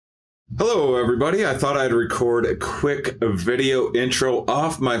Hello, everybody. I thought I'd record a quick video intro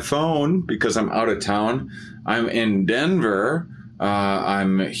off my phone because I'm out of town. I'm in Denver.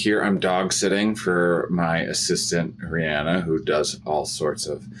 I'm here. I'm dog sitting for my assistant, Rihanna, who does all sorts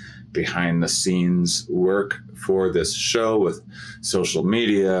of behind the scenes work for this show with social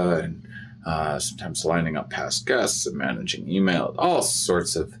media and sometimes lining up past guests and managing email, all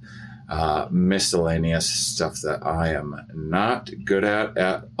sorts of miscellaneous stuff that I am not good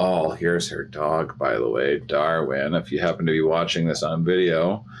at all. Here's her dog, by the way, Darwin. If you happen to be watching this on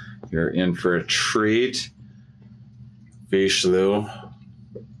video, you're in for a treat. Vishlu,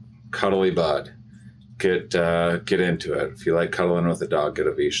 cuddly bud. Get into it. If you like cuddling with a dog, get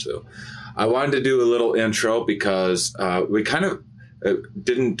a Vishlu. I wanted to do a little intro because we kind of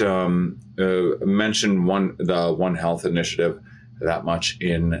didn't mention the One Health initiative that much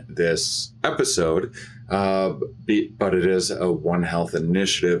in this episode, but it is a One Health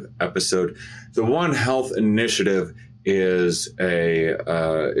Initiative episode. The One Health Initiative is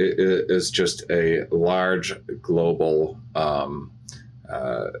just a large global kind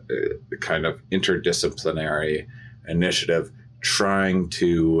of interdisciplinary initiative trying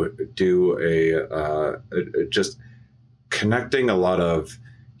to do just connecting a lot of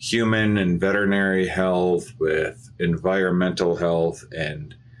human and veterinary health with environmental health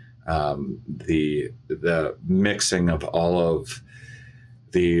and the mixing of all of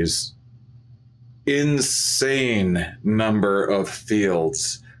these insane number of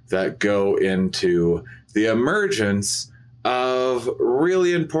fields that go into the emergence of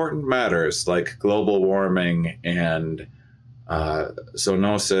really important matters like global warming and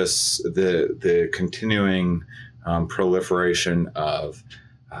zoonosis, the continuing proliferation of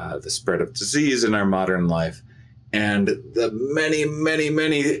the spread of disease in our modern life, and the many, many,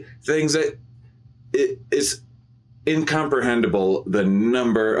 many things that it is incomprehensible, the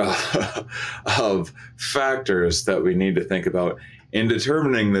number of factors that we need to think about in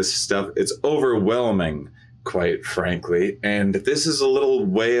determining this stuff. It's overwhelming, quite frankly, and this is a little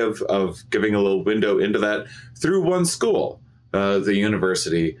way of giving a little window into that through one school, the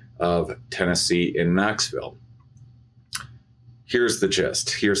University of Tennessee in Knoxville. Here's the gist.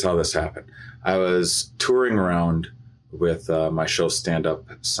 Here's how this happened. I was touring around with my show Stand Up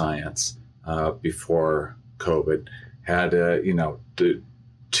Science before COVID. Had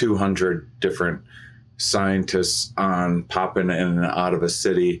 200 different scientists on popping in and out of a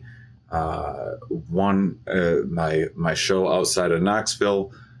city. My show outside of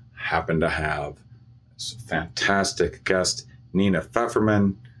Knoxville happened to have this fantastic guest, Nina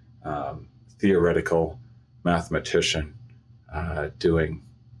Pfefferman, theoretical mathematician.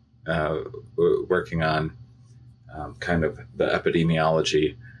 Working on kind of the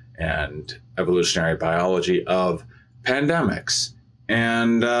epidemiology and evolutionary biology of pandemics,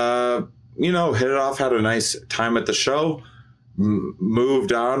 and hit it off, had a nice time at the show,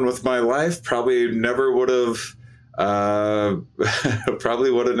 moved on with my life. Probably would have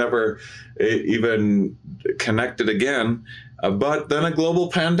never even connected again, but then a global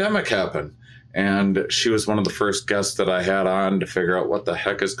pandemic happened. And she was one of the first guests that I had on to figure out what the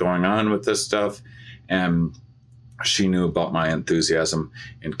heck is going on with this stuff. And she knew about my enthusiasm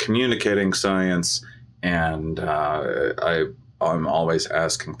in communicating science. And I'm always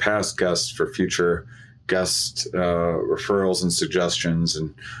asking past guests for future guest referrals and suggestions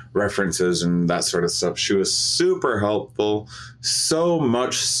and references and that sort of stuff. She was super helpful, so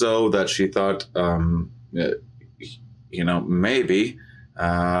much so that she thought,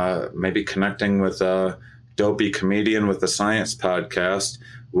 maybe connecting with a dopey comedian with a science podcast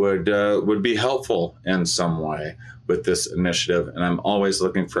would be helpful in some way with this initiative. And I'm always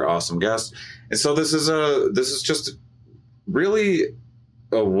looking for awesome guests. And so this is just really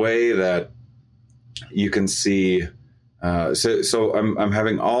a way that you can see. So I'm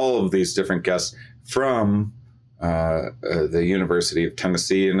having all of these different guests from the University of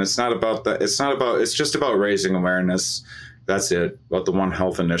Tennessee, and it's just about raising awareness. That's it, about the One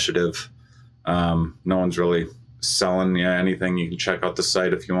Health Initiative. No one's really selling you anything. You can check out the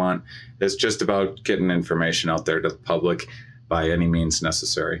site if you want. It's just about getting information out there to the public by any means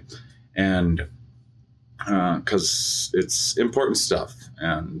necessary. And because it's important stuff,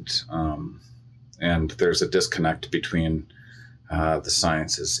 and there's a disconnect between the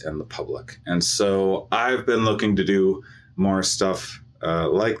sciences and the public. And so I've been looking to do more stuff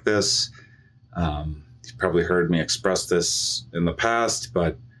like this. You've probably heard me express this in the past,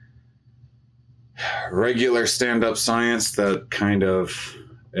 but regular stand-up science that kind of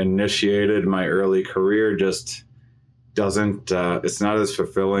initiated my early career just doesn't, it's not as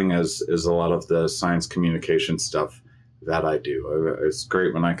fulfilling as a lot of the science communication stuff that I do. It's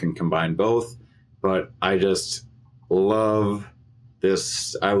great when I can combine both, but I just love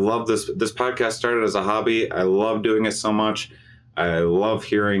this. I love this. This podcast started as a hobby. I love doing it so much. I love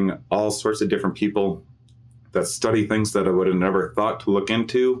hearing all sorts of different people that study things that I would have never thought to look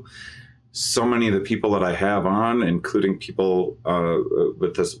into. So many of the people that I have on, including people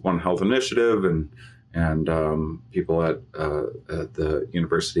with this One Health Initiative and people at the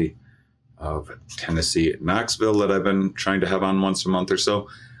University of Tennessee at Knoxville that I've been trying to have on once a month or so.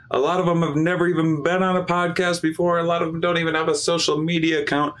 A lot of them have never even been on a podcast before. A lot of them don't even have a social media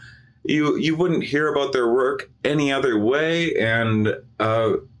account. You wouldn't hear about their work any other way. And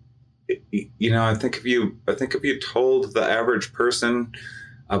I think if you told the average person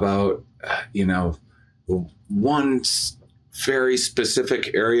about one very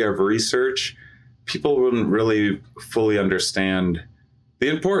specific area of research, people wouldn't really fully understand the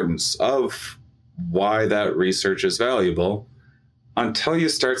importance of why that research is valuable until you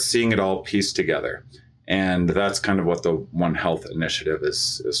start seeing it all pieced together. And that's kind of what the One Health Initiative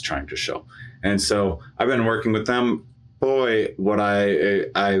is trying to show. And so I've been working with them. Boy, what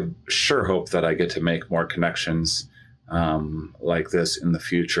I sure hope that I get to make more connections like this in the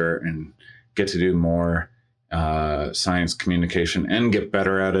future and get to do more science communication and get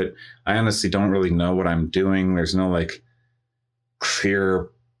better at it. I honestly don't really know what I'm doing. There's no clear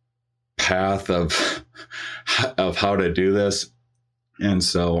path of how to do this. And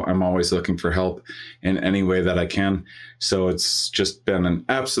so I'm always looking for help in any way that I can. So it's just been an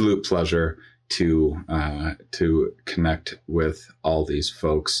absolute pleasure to connect with all these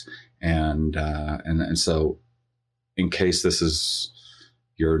folks. And so in case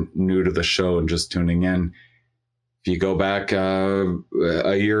you're new to the show and just tuning in, if you go back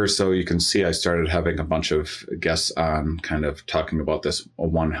a year or so, you can see I started having a bunch of guests on kind of talking about this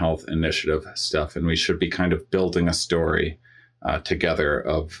One Health Initiative stuff. And we should be kind of building a story together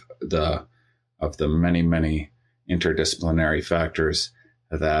of the many, many interdisciplinary factors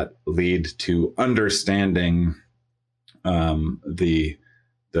that lead to understanding the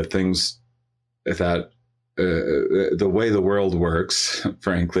things that the way the world works,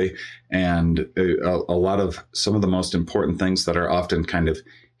 frankly, and a lot of some of the most important things that are often kind of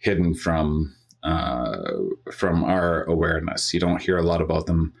hidden from our awareness. You don't hear a lot about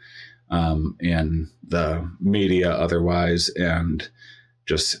them in the media otherwise, and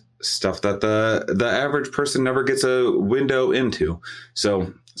just stuff that the average person never gets a window into.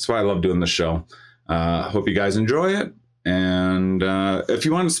 So that's why I love doing the show. Hope you guys enjoy it. And if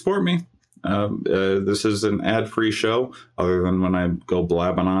you want to support me, this is an ad-free show. Other than when I go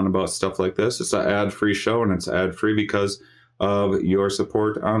blabbing on about stuff like this, it's an ad-free show, and it's ad-free because of your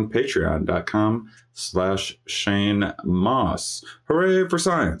support on patreon.com/Shane Moss. Hooray for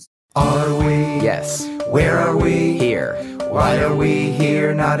science. Are we? Yes. Where are we? Here. Why are we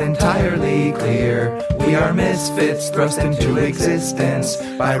here? Not entirely clear. We are misfits thrust into existence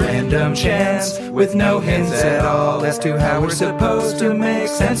by random chance, with no hints at all as to how we're supposed to make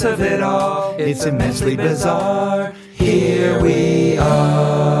sense of it all. It's immensely bizarre. Here we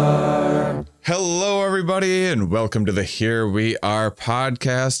are. Hello, everybody, and welcome to the Here We Are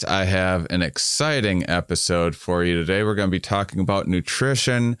podcast. I have an exciting episode for you today. We're going to be talking about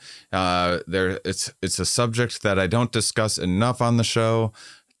nutrition. It's a subject that I don't discuss enough on the show.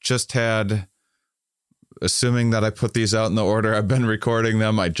 Just had, assuming that I put these out in the order I've been recording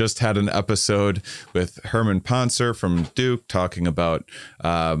them, I just had an episode with Herman Poncer from Duke talking about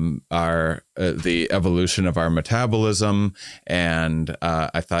the evolution of our metabolism, and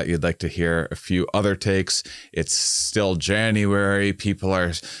I thought you'd like to hear a few other takes. It's still January. People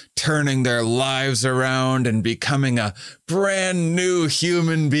are turning their lives around and becoming a brand new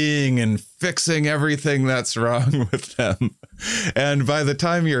human being and fixing everything that's wrong with them. And by the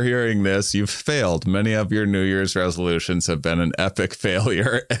time you're hearing this, you've failed. Many of your New Year's resolutions have been an epic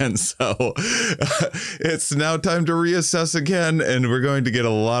failure. And so it's now time to reassess again. And we're going to get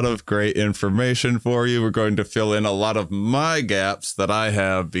a lot of great information for you. We're going to fill in a lot of my gaps that I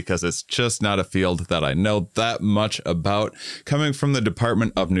have because it's just not a field that I know that much about. Coming from the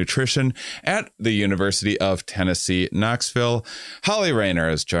Department of Nutrition at the University of Tennessee, Knoxville, Holly Rayner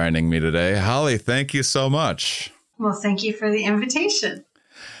is joining me today. Holly, thank you so much. Well, thank you for the invitation.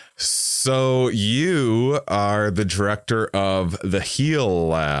 So you are the director of the HEAL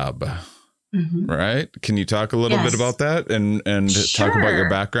Lab, right? Can you talk a little bit about that and talk about your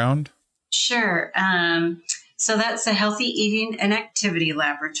background? Sure. So that's a healthy eating and activity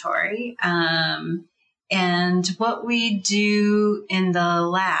laboratory. And what we do in the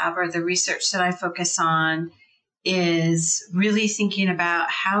lab, or the research that I focus on, is really thinking about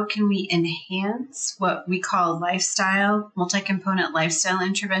how can we enhance what we call multi-component lifestyle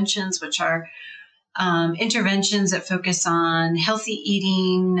interventions, which are interventions that focus on healthy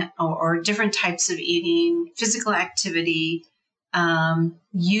eating or different types of eating, physical activity,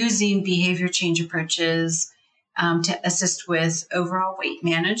 using behavior change approaches to assist with overall weight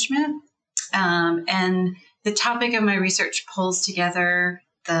management. And the topic of my research pulls together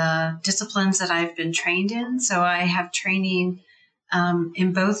the disciplines that I've been trained in. So I have training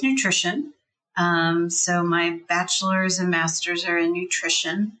in both nutrition. So my bachelor's and master's are in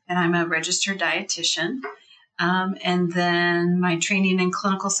nutrition, and I'm a registered dietitian. And then my training in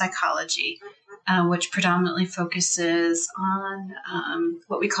clinical psychology, which predominantly focuses on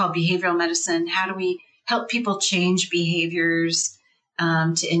what we call behavioral medicine. How do we help people change behaviors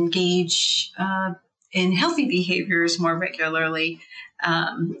to engage in healthy behaviors more regularly?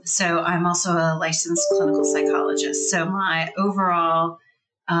 So I'm also a licensed clinical psychologist. So my overall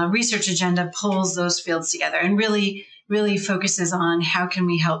research agenda pulls those fields together and really focuses on how can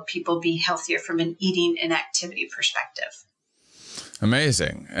we help people be healthier from an eating and activity perspective.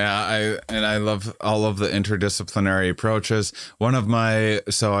 Amazing. I love all of the interdisciplinary approaches.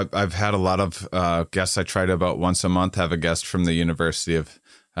 I've had a lot of guests. I try to about once a month have a guest from the University of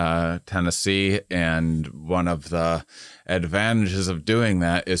Tennessee. And one of the advantages of doing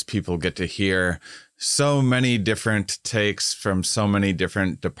that is people get to hear so many different takes from so many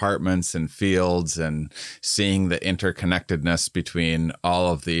different departments and fields, and seeing the interconnectedness between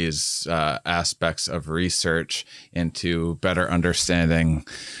all of these aspects of research into better understanding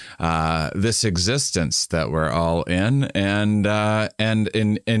this existence that we're all in. And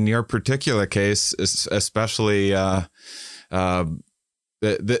in your particular case, especially,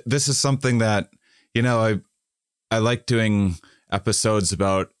 this is something that, I like doing episodes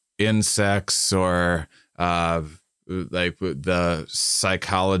about insects or like the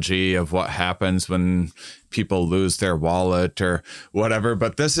psychology of what happens when people lose their wallet or whatever.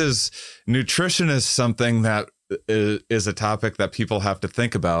 But nutrition is something that is a topic that people have to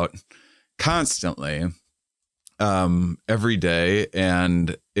think about constantly, every day.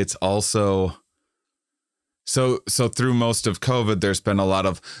 And it's also So through most of COVID, there's been a lot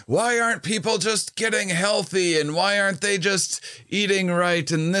of, why aren't people just getting healthy, and why aren't they just eating right,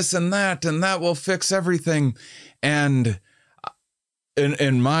 and this and that will fix everything. And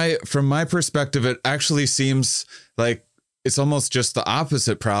from my perspective, it actually seems like it's almost just the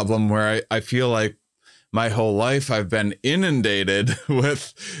opposite problem, where I feel like my whole life I've been inundated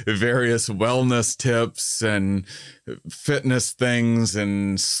with various wellness tips and fitness things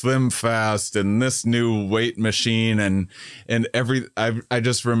and Slim Fast and this new weight machine and I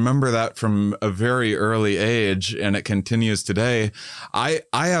just remember that from a very early age, and it continues today. I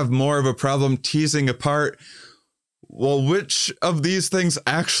have more of a problem teasing apart, well, which of these things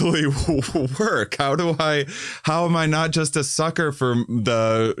actually work? How am I not just a sucker for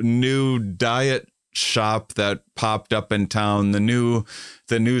the new diet shop that popped up in town, the new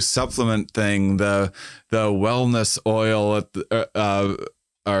supplement thing, the wellness oil at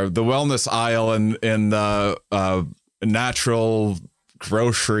or the wellness aisle in the natural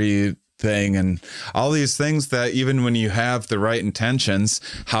grocery thing, and all these things that even when you have the right intentions,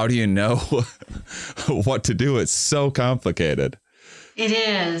 how do you know what to do? It's so complicated. It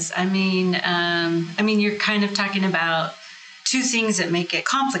is. I mean, you're kind of talking about two things that make it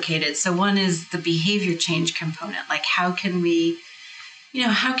complicated. So one is the behavior change component. Like how can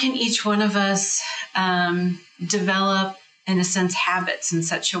each one of us develop, in a sense, habits in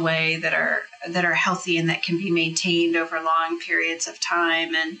such a way that are healthy and that can be maintained over long periods of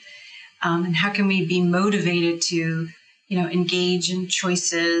time, and how can we be motivated to, engage in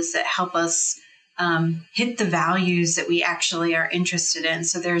choices that help us hit the values that we actually are interested in.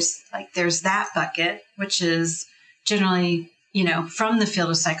 So there's that bucket, which is generally, from the field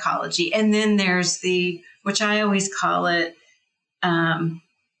of psychology. And then there's which I always call it,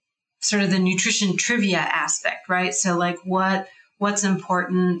 sort of the nutrition trivia aspect, right? So like what's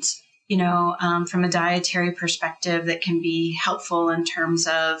important, from a dietary perspective that can be helpful in terms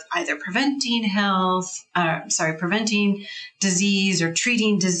of either preventing disease or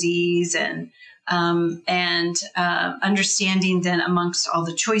treating disease, and understanding then amongst all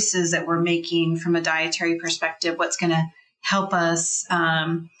the choices that we're making from a dietary perspective, what's going to help us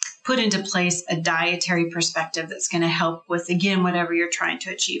put into place a dietary perspective that's going to help with, again, whatever you're trying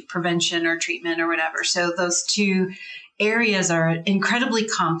to achieve, prevention or treatment or whatever. So those two areas are incredibly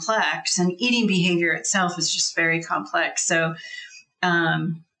complex, and eating behavior itself is just very complex. So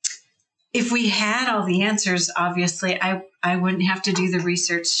if we had all the answers, obviously I wouldn't have to do the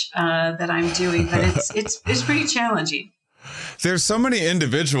research that I'm doing, but it's pretty challenging. There's so many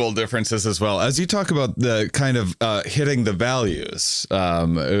individual differences as well. As you talk about the kind of hitting the values,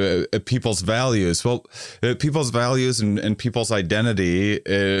 people's values. Well, people's values and people's identity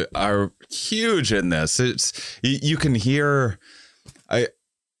are huge in this. It's you can hear.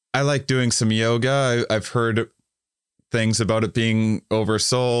 I like doing some yoga. I've heard things about it being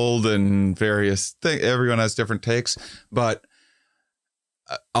oversold and various things. Everyone has different takes, but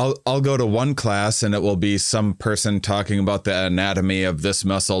I'll go to one class and it will be some person talking about the anatomy of this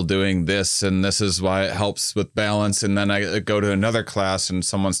muscle doing this, and this is why it helps with balance. And then I go to another class and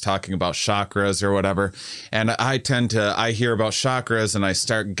someone's talking about chakras or whatever. And I hear about chakras and I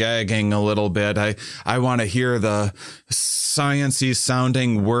start gagging a little bit. I want to hear the sciencey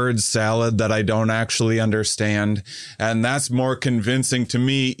sounding word salad that I don't actually understand. And that's more convincing to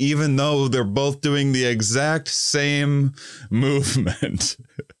me, even though they're both doing the exact same movement.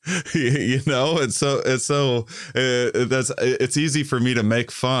 It's easy for me to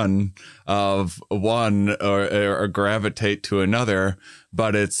make fun of one or gravitate to another,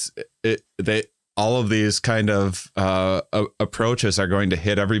 but all of these kind of approaches are going to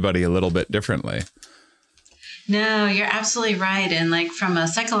hit everybody a little bit differently. No, you're absolutely right. And like from a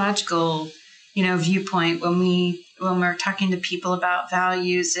psychological, viewpoint, when we're talking to people about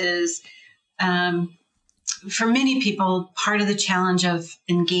values is, for many people, part of the challenge of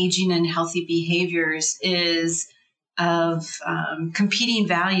engaging in healthy behaviors is of competing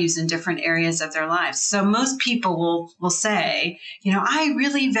values in different areas of their lives. So most people will say, I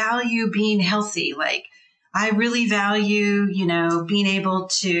really value being healthy. Like I really value, being able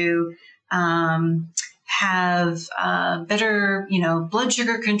to have better, blood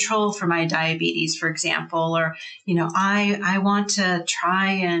sugar control for my diabetes, for example, or, I want to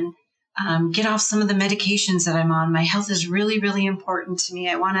try and get off some of the medications that I'm on. My health is really, really important to me.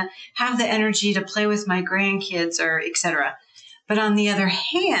 I want to have the energy to play with my grandkids or et cetera. But on the other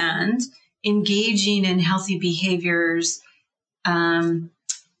hand, engaging in healthy behaviors may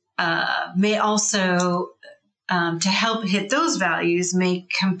also, to help hit those values, may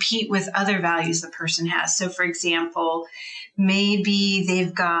compete with other values the person has. So for example, maybe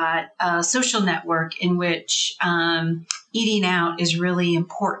they've got a social network in which eating out is really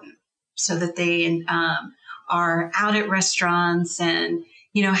important, so that they are out at restaurants and,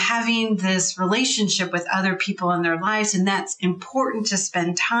 having this relationship with other people in their lives. And that's important to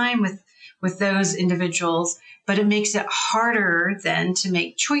spend time with those individuals, but it makes it harder then to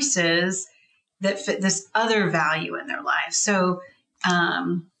make choices that fit this other value in their life. So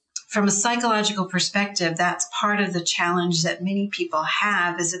from a psychological perspective, that's part of the challenge that many people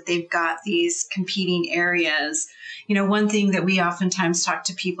have, is that they've got these competing areas. One thing that we oftentimes talk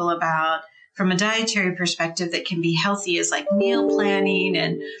to people about from a dietary perspective that can be healthy is like meal planning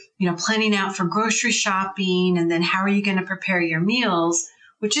and, planning out for grocery shopping. And then how are you going to prepare your meals,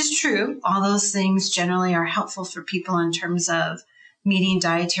 which is true. All those things generally are helpful for people in terms of meeting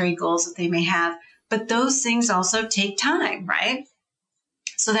dietary goals that they may have. But those things also take time, right?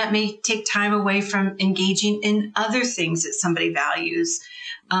 So that may take time away from engaging in other things that somebody values,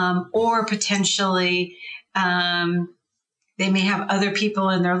 or potentially they may have other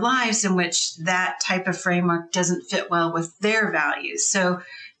people in their lives in which that type of framework doesn't fit well with their values. So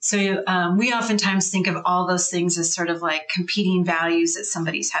we oftentimes think of all those things as sort of like competing values that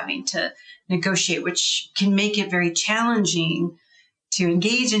somebody's having to negotiate, which can make it very challenging to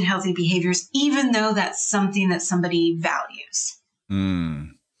engage in healthy behaviors, even though that's something that somebody values.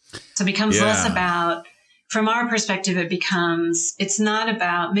 So it becomes less about, from our perspective, it's not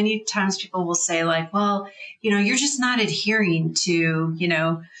about, many times people will say like, well, you're just not adhering to,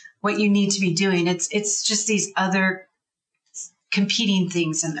 what you need to be doing. It's just these other competing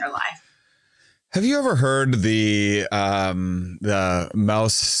things in their life. Have you ever heard the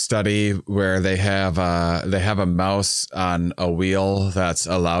mouse study where they have a mouse on a wheel that's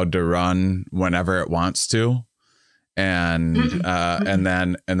allowed to run whenever it wants to, and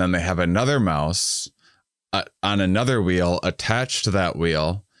then they have another mouse on another wheel attached to that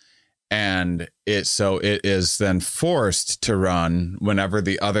wheel, and it is then forced to run whenever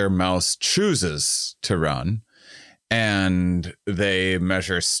the other mouse chooses to run. And they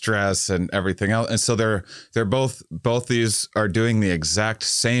measure stress and everything else. And so they're both these are doing the exact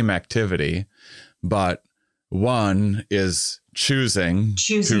same activity, but one is choosing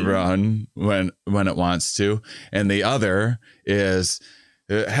to run when it wants to, and the other is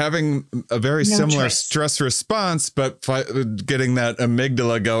having a very similar stress response, but getting that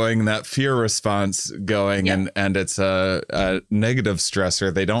amygdala going, that fear response going, and it's a negative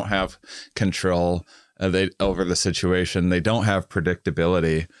stressor. They don't have control over the situation. They don't have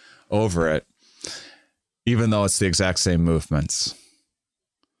predictability over it, even though it's the exact same movements.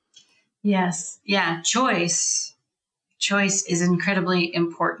 Yes. Yeah. Choice is incredibly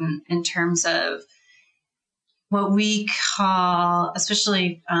important in terms of what we call,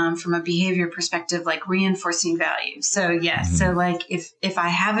 especially from a behavior perspective, like reinforcing value. So yes, so like if I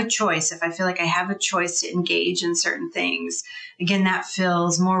have a choice, if I feel like I have a choice to engage in certain things, again, that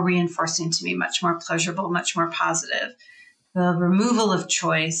feels more reinforcing to me, much more pleasurable, much more positive. The removal of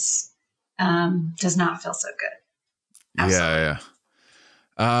choice does not feel so good. Absolutely.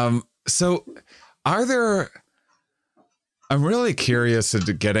 Yeah. So I'm really curious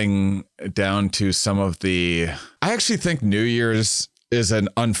into getting down to some of I actually think New Year's is an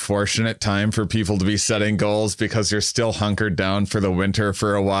unfortunate time for people to be setting goals because you're still hunkered down for the winter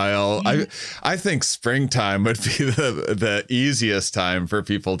for a while. I think springtime would be the easiest time for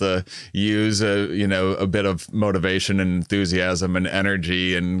people to use a bit of motivation and enthusiasm and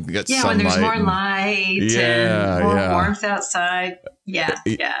energy and get sunlight. When there's more light and more warmth outside.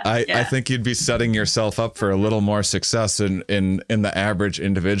 I think you'd be setting yourself up for a little more success in the average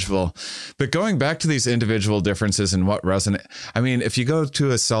individual. But going back to these individual differences and what resonate, I mean, if you go to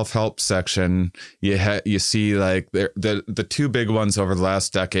a self-help section, you see like the two big ones over the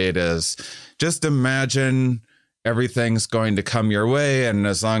last decade is just imagine everything's going to come your way, and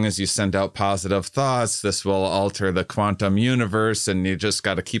as long as you send out positive thoughts, this will alter the quantum universe, and you just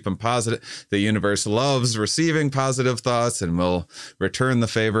got to keep them positive. The universe loves receiving positive thoughts and will return the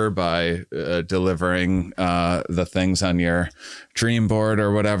favor by delivering the things on your dream board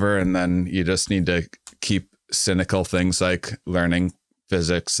or whatever. And then you just need to keep cynical things like learning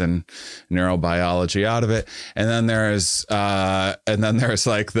physics and neurobiology out of it. And then there's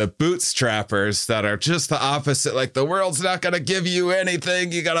like the bootstrappers that are just the opposite. Like, the world's not going to give you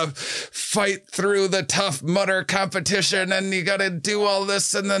anything. You got to fight through the Tough Mudder competition, and you got to do all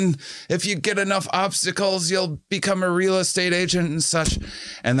this. And then if you get enough obstacles, you'll become a real estate agent and such.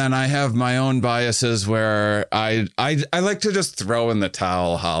 And then I have my own biases where I like to just throw in the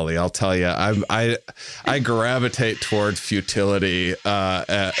towel, Holly. I'll tell you, I gravitate toward futility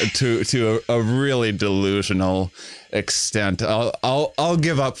to a really delusional extent. I'll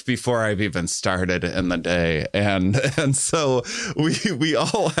give up before I've even started in the day, and so we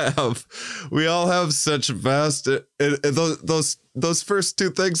all have such vast those first two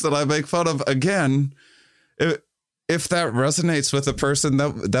things that I make fun of. Again, if that resonates with a person,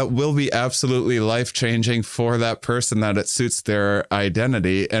 that will be absolutely life-changing for that person, that it suits their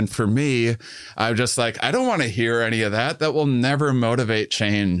identity. And for me, I'm just like, I don't want to hear any of that. That will never motivate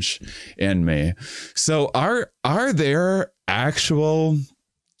change in me. So are there actual,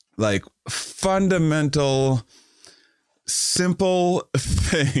 like, fundamental, simple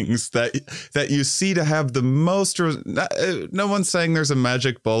things that you see to have the most? No one's saying there's a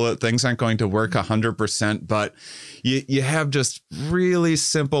magic bullet. Things aren't going to work 100%, but you have just really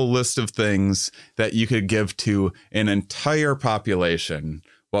simple list of things that you could give to an entire population.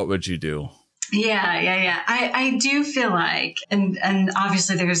 What would you do? Yeah. I do feel like, and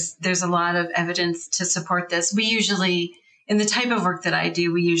obviously there's a lot of evidence to support this. We usually, in the type of work that I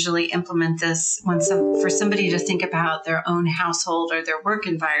do, we usually implement this for somebody to think about their own household or their work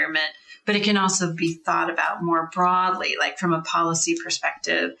environment, but it can also be thought about more broadly, like from a policy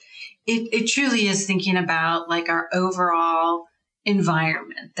perspective. It truly is thinking about like our overall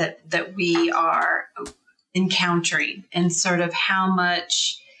environment that we are encountering, and sort of how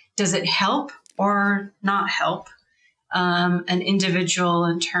much does it help or not help an individual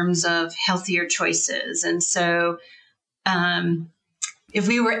in terms of healthier choices. And so if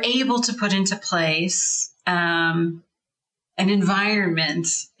we were able to put into place an environment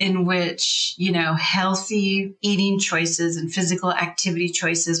in which, healthy eating choices and physical activity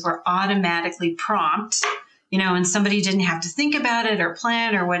choices were automatically prompt, and somebody didn't have to think about it or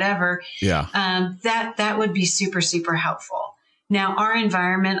plan or whatever, that would be super, super helpful. Now, our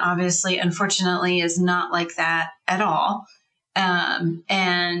environment, obviously, unfortunately, is not like that at all.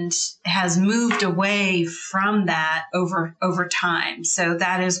 And has moved away from that over time. So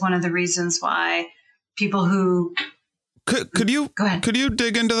that is one of the reasons why people who could you go ahead. Could you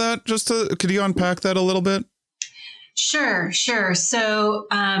dig into that? Could you unpack that a little bit? Sure. So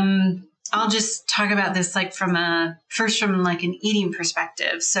I'll just talk about this from an eating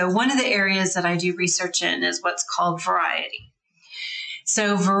perspective. So one of the areas that I do research in is what's called variety.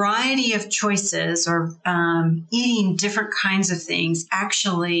 So variety of choices or eating different kinds of things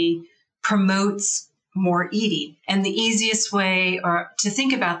actually promotes more eating. And the easiest way to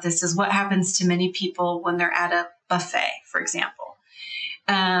think about this is what happens to many people when they're at a buffet, for example,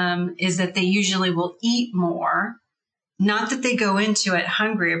 is that they usually will eat more. Not that they go into it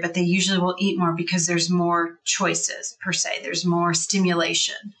hungrier, but they usually will eat more because there's more choices per se. There's more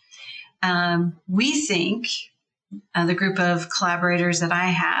stimulation. We think, the group of collaborators that I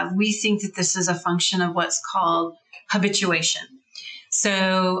have, we think that this is a function of what's called habituation.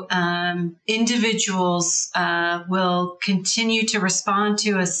 So individuals will continue to respond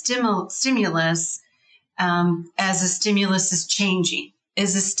to a stimulus as the stimulus is changing.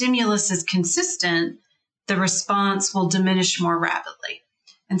 As the stimulus is consistent, the response will diminish more rapidly.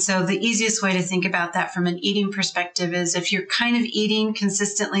 And so the easiest way to think about that from an eating perspective is if you're kind of eating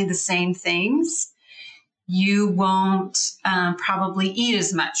consistently the same things, you won't probably eat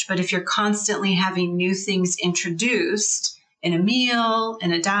as much. But if you're constantly having new things introduced in a meal,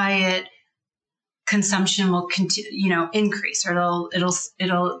 in a diet, consumption will continue, increase, or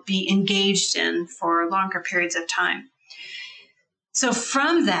it'll be engaged in for longer periods of time. So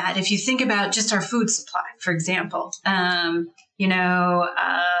from that, if you think about just our food supply, for example,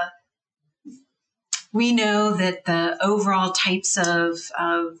 we know that the overall types of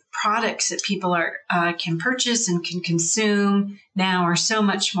products that people can purchase and can consume now are so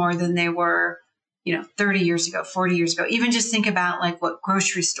much more than they were, 30 years ago, 40 years ago. Even just think about like what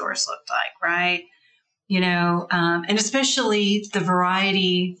grocery stores looked like, right? And especially the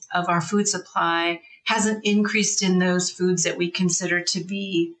variety of our food supply hasn't increased in those foods that we consider to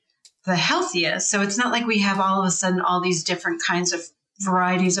be the healthiest. So it's not like we have all of a sudden all these different kinds of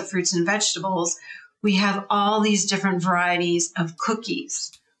varieties of fruits and vegetables. We have all these different varieties of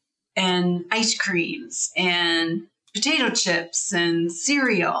cookies and ice creams and potato chips and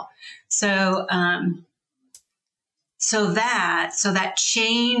cereal. So that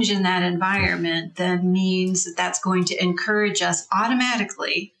change in that environment then means that that's going to encourage us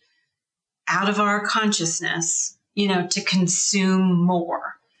automatically out of our consciousness, to consume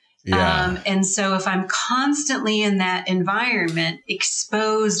more. Yeah. And so if I'm constantly in that environment,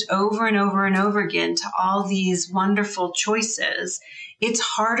 exposed over and over and over again to all these wonderful choices, it's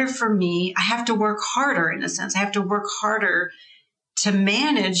harder for me. I have to work harder in a sense. I have to work harder to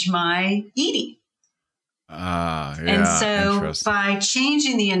manage my eating. And so by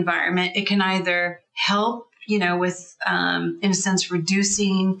changing the environment, it can either help, with, in a sense,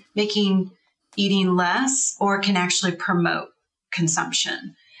 making eating less, or it can actually promote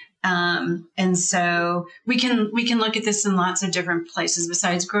consumption. And so we can look at this in lots of different places.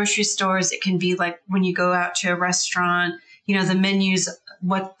 Besides grocery stores, it can be like when you go out to a restaurant, the menus,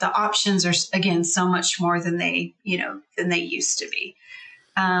 what the options are, again, so much more than they used to be.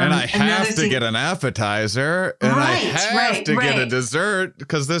 And I have to get an appetizer, and I have to get a dessert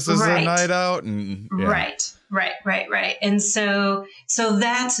because this is a night out. And Right. And so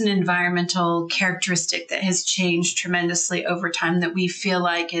that's an environmental characteristic that has changed tremendously over time that we feel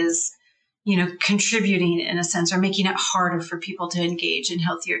like is, contributing in a sense or making it harder for people to engage in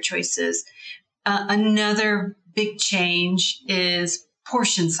healthier choices. Another big change is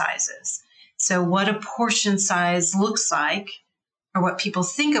portion sizes. So what a portion size looks like, or what people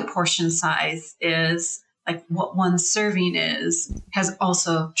think a portion size is, like what one serving is, has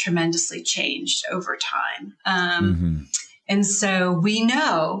also tremendously changed over time. And so we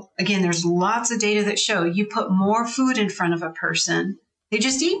know, again, there's lots of data that show you put more food in front of a person, they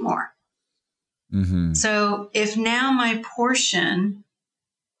just eat more. So if now my portion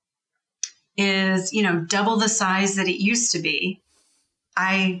is, double the size that it used to be,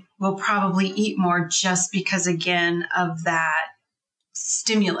 I will probably eat more just because, again, of that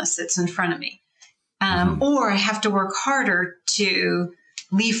stimulus that's in front of me. Or I have to work harder to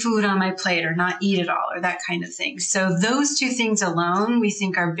leave food on my plate or not eat at all, or that kind of thing. So those two things alone, we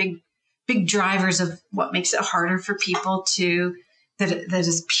think, are big drivers of what makes it harder for people that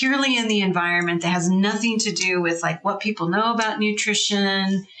is purely in the environment, that has nothing to do with like what people know about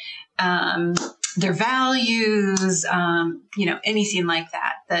nutrition, their values, anything like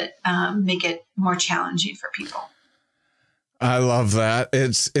that make it more challenging for people. I love that.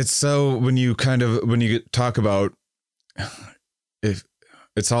 It's so when you talk about, if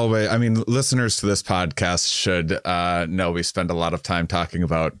it's always, listeners to this podcast should know we spend a lot of time talking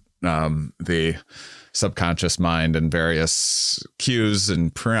about the subconscious mind and various cues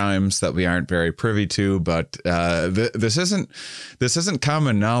and primes that we aren't very privy to, but this isn't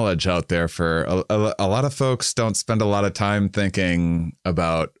common knowledge out there for a lot of folks. Don't spend a lot of time thinking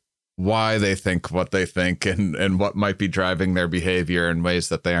about why they think what they think and what might be driving their behavior in ways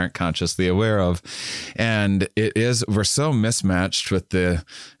that they aren't consciously aware of. And we're so mismatched with the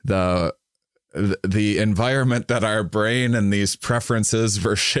environment that our brain and these preferences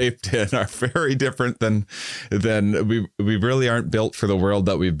were shaped in are very different than we really aren't built for the world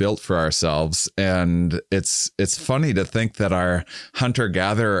that we've built for ourselves. And it's funny to think that our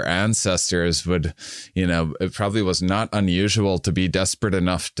hunter-gatherer ancestors would, it probably was not unusual to be desperate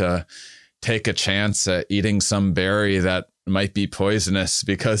enough to take a chance at eating some berry that might be poisonous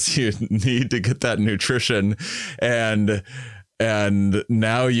because you need to get that nutrition. And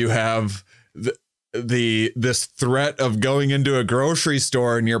now you have this threat of going into a grocery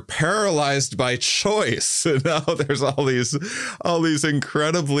store and you're paralyzed by choice. And now there's all these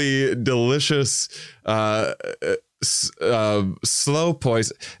incredibly delicious slow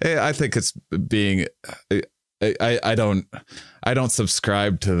poison. I think it's being I don't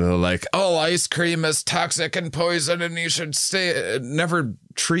subscribe to the ice cream is toxic and poison and you should never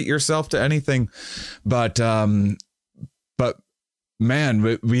treat yourself to anything. But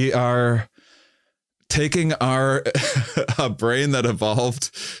man, we are taking a brain that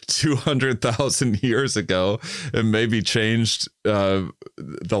evolved 200,000 years ago and maybe changed the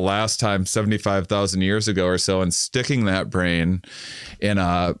last time 75,000 years ago or so, and sticking that brain in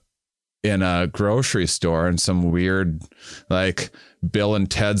a grocery store in some weird Bill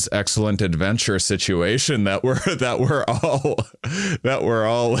and Ted's Excellent Adventure situation that we're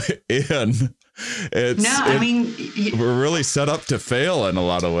all in. We're really set up to fail in a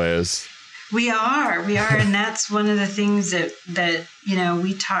lot of ways. We are, and that's one of the things that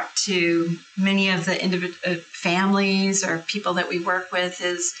we talk to many of the families or people that we work with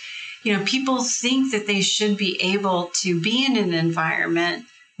is, people think that they should be able to be in an environment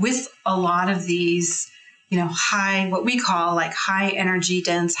with a lot of these, what we call high energy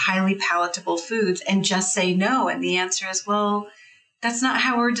dense, highly palatable foods, and just say no. And the answer is, well, that's not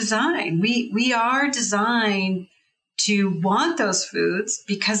how we're designed. We are designed to want those foods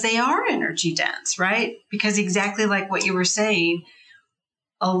because they are energy dense, right? Because exactly like what you were saying,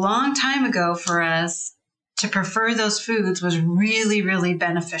 a long time ago for us to prefer those foods was really, really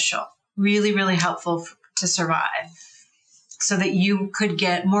beneficial, really, really helpful to survive, so that you could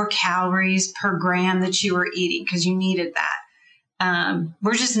get more calories per gram that you were eating because you needed that.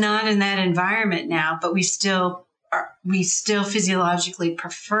 We're just not in that environment now, but we still physiologically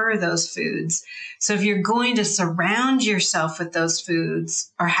prefer those foods. So if you're going to surround yourself with those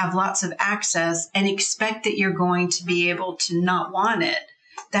foods or have lots of access and expect that you're going to be able to not want it,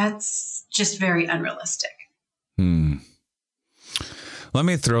 that's just very unrealistic. Let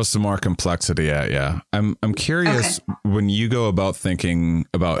me throw some more complexity at you. I'm curious, when you go about thinking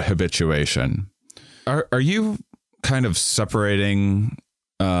about habituation, are you kind of separating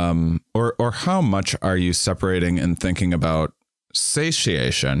or how much are you separating and thinking about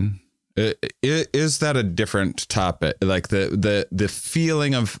satiation? Is that a different topic? Like the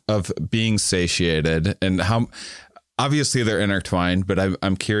feeling of being satiated, and how obviously they're intertwined, but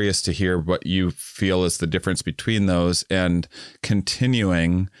I'm curious to hear what you feel is the difference between those, and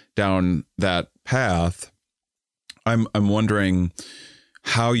continuing down that path. I'm wondering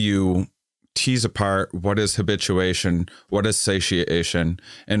how you tease apart what is habituation, what is satiation,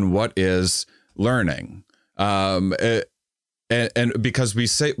 and what is learning. And because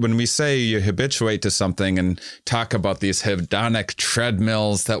when we say you habituate to something and talk about these hedonic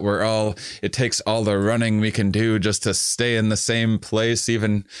treadmills that it takes all the running we can do just to stay in the same place,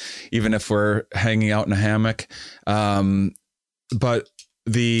 even if we're hanging out in a hammock. But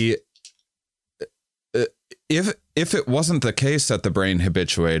if it wasn't the case that the brain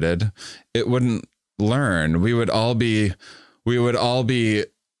habituated, it wouldn't learn. We would all be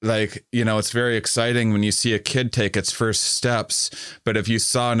it's very exciting when you see a kid take its first steps, but if you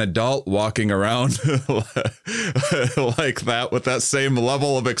saw an adult walking around like that with that same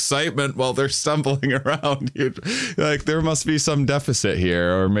level of excitement while they're stumbling around, there must be some deficit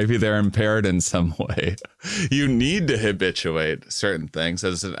here, or maybe they're impaired in some way. You need to habituate certain things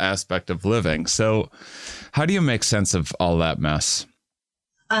as an aspect of living. So how do you make sense of all that mess?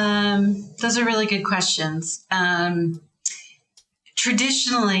 Those are really good questions.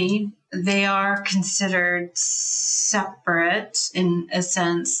 Traditionally, they are considered separate in a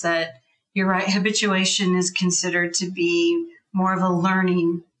sense that, you're right, habituation is considered to be more of a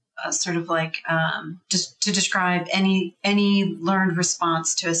learning, just to describe any learned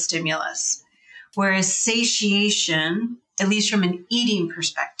response to a stimulus. Whereas satiation, at least from an eating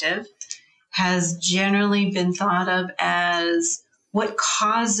perspective, has generally been thought of as what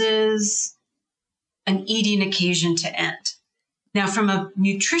causes an eating occasion to end. Now, from a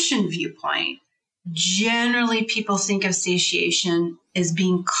nutrition viewpoint, generally people think of satiation as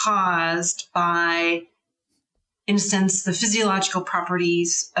being caused by, in a sense, the physiological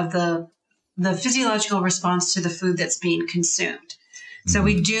properties of the physiological response to the food that's being consumed. So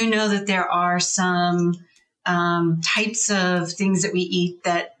we do know that there are some types of things that we eat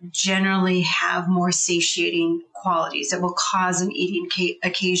that generally have more satiating qualities that will cause an eating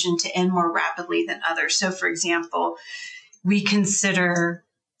occasion to end more rapidly than others. So, for example, we consider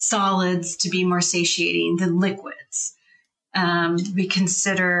solids to be more satiating than liquids. We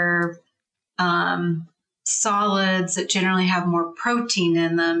consider solids that generally have more protein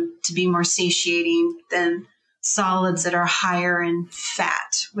in them to be more satiating than solids that are higher in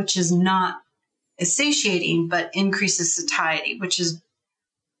fat, which is not as satiating, but increases satiety, which is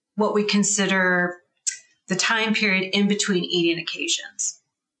what we consider the time period in between eating occasions.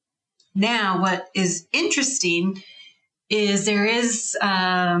 Now, what is interesting is there is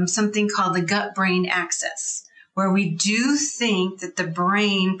something called the gut-brain axis, where we do think that the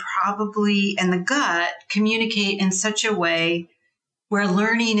brain probably and the gut communicate in such a way where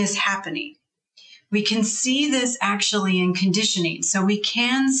learning is happening. We can see this actually in conditioning. So we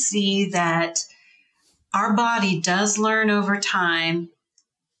can see that our body does learn over time,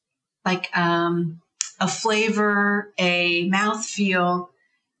 like a flavor, a mouthfeel,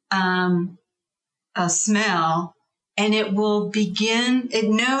 a smell, and it will begin,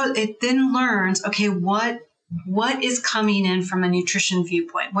 it then learns, okay, what is coming in from a nutrition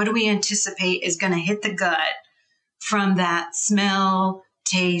viewpoint? What do we anticipate is going to hit the gut from that smell,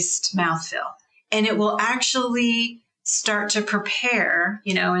 taste, mouthfeel? And it will actually start to prepare,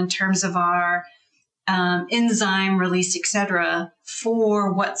 in terms of our enzyme release, et cetera,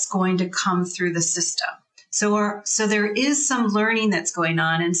 for what's going to come through the system. So there is some learning that's going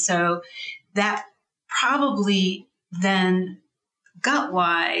on. And so that probably then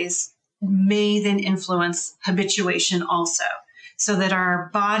gut-wise may then influence habituation also. So that our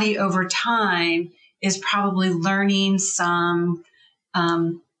body over time is probably learning some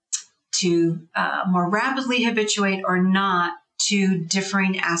to more rapidly habituate or not to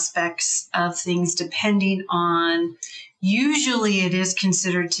differing aspects of things, depending on, usually it is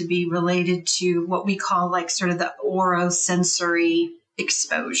considered to be related to what we call like sort of the orosensory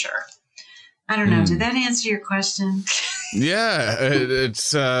exposure. I don't know. Did that answer your question? Yeah,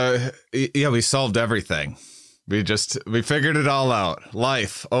 it's we solved everything. We figured it all out.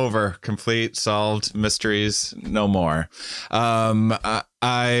 Life over, complete, solved, mysteries, no more. What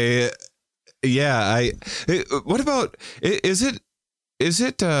about, is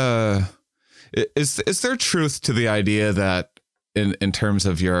there truth to the idea that in terms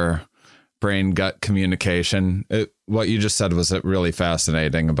of your brain gut communication, what you just said was really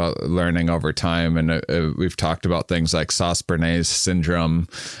fascinating about learning over time. And we've talked about things like Sauce-Bernays syndrome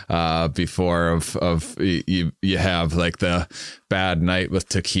before of you have like the bad night with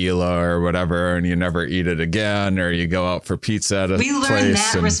tequila or whatever, and you never eat it again, or you go out for pizza at a place. We learn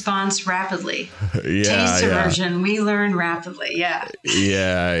that response rapidly. Taste aversion, we learn rapidly. Yeah.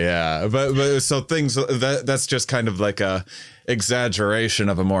 Yeah. But so things that's just kind of like a exaggeration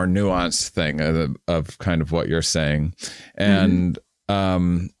of a more nuanced thing of kind of what you're saying. And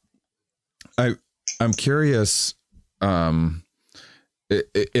I'm curious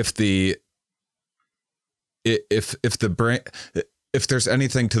if the brain, if there's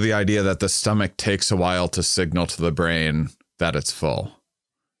anything to the idea that the stomach takes a while to signal to the brain that it's full,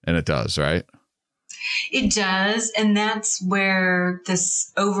 and it does, right? It does. And that's where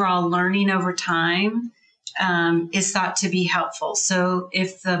this overall learning over time is thought to be helpful. So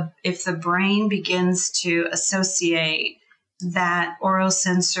if the brain begins to associate that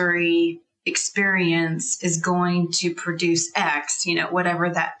orosensory experience is going to produce X, whatever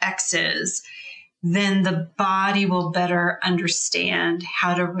that X is, then the body will better understand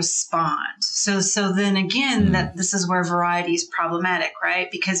how to respond. So then again, that this is where variety is problematic, right?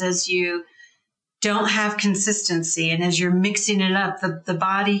 Because as you don't have consistency and as you're mixing it up, the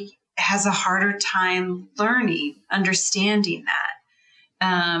body has a harder time learning, understanding that.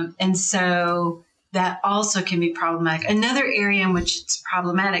 And so that also can be problematic. Another area in which it's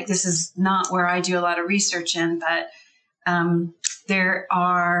problematic, this is not where I do a lot of research in, but there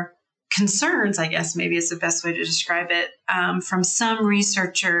are concerns, I guess maybe is the best way to describe it, from some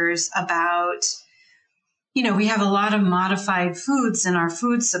researchers about, we have a lot of modified foods in our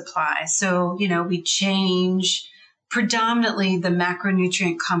food supply. So, we change predominantly the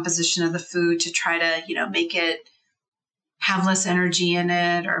macronutrient composition of the food to try to, make it have less energy in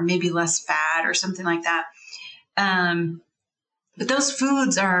it or maybe less fat or something like that. But those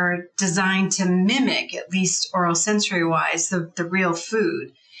foods are designed to mimic, at least oral sensory wise, the real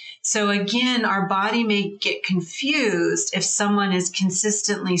food. So again, our body may get confused if someone is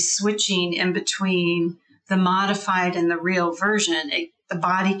consistently switching in between the modified and the real version. The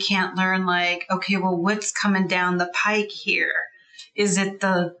body can't learn like, okay, well, what's coming down the pike here? Is it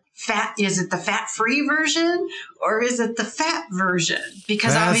the fat-free version, or is it the fat version?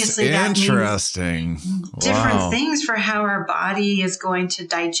 Because That's obviously that interesting. means different Wow. things for how our body is going to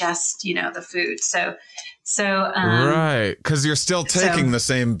digest, the food. So Right, because you're still taking the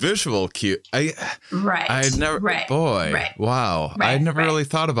same visual cue. Right. I'd never, Right. boy, Right. wow. Right. I'd never Right. really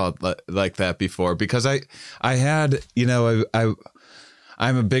thought about like that before, because I had,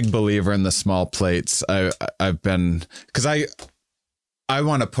 I'm a big believer in the small plates. I've been, because I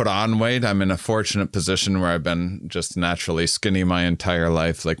want to put on weight. I'm in a fortunate position where I've been just naturally skinny my entire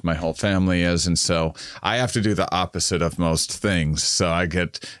life, like my whole family is. And so I have to do the opposite of most things. So I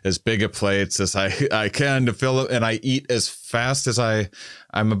get as big a plates as I can to fill it. And I eat as fast as I'm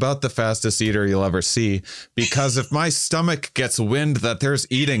about the fastest eater you'll ever see, because if my stomach gets wind that there's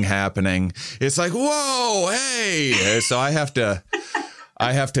eating happening, it's like, whoa, hey. So I have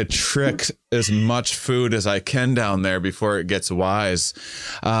to trick as much food as I can down there before it gets wise.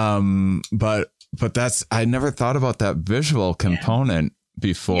 But I never thought about that visual component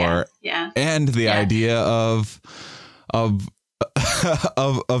before. Yeah. And the idea of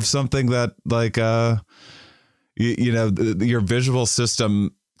something that like, your visual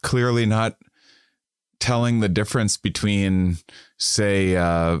system clearly not telling the difference between, say,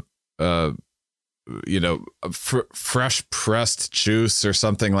 fresh pressed juice or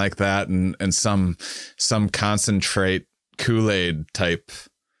something like that, and some concentrate Kool-Aid type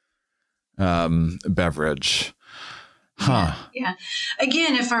beverage. Huh. Yeah.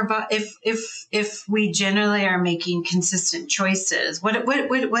 Again, if we generally are making consistent choices,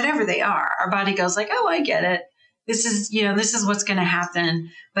 whatever they are, our body goes like, oh, I get it. This is what's going to happen.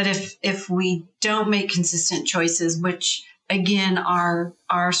 But if we don't make consistent choices, which again, our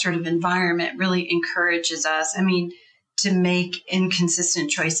sort of environment really encourages us, to make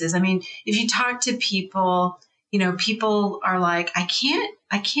inconsistent choices. If you talk to people, people are like, I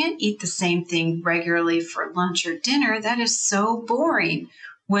can't eat the same thing regularly for lunch or dinner. That is so boring.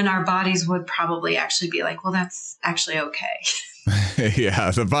 When our bodies would probably actually be like, well, that's actually okay. Yeah,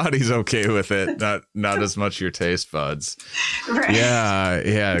 the body's okay with it. Not as much your taste buds. Right.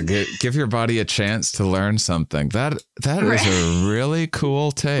 Yeah. Give your body a chance to learn something. That is a really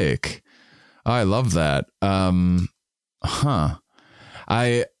cool take. Oh, I love that.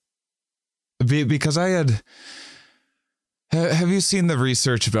 Because I had. Have you seen the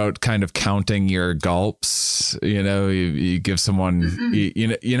research about kind of counting your gulps? You give someone,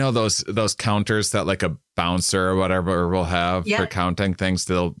 those counters that like a bouncer or whatever will have for counting things.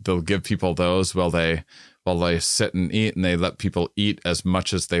 They'll give people those while they sit and eat, and they let people eat as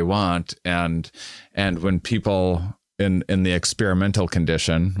much as they want. And when people in the experimental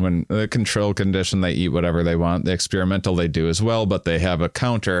condition, when the control condition, they eat whatever they want. The experimental, they do as well, but they have a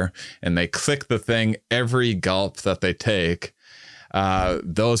counter and they click the thing every gulp that they take.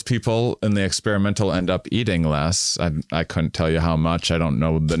 Those people in the experimental end up eating less. I couldn't tell you how much. I don't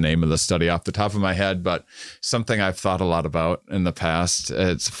know the name of the study off the top of my head, but something I've thought a lot about in the past.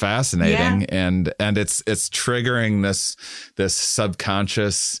 It's fascinating, and it's triggering this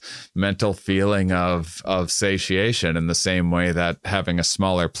subconscious mental feeling of satiation in the same way that having a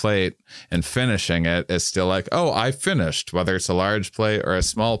smaller plate and finishing it is still like, oh, I finished. Whether it's a large plate or a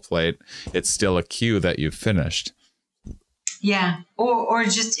small plate, it's still a cue that you've finished. Yeah. Or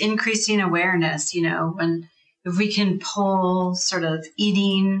just increasing awareness, if we can pull sort of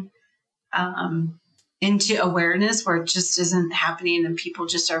eating into awareness where it just isn't happening and people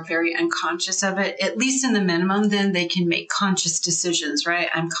just are very unconscious of it, at least in the minimum, then they can make conscious decisions, right?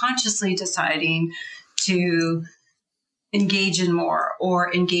 I'm consciously deciding to engage in more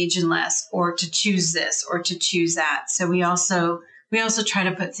or engage in less, or to choose this or to choose that. So we also try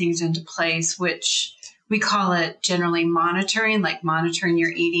to put things into place, which we call it generally monitoring, like monitoring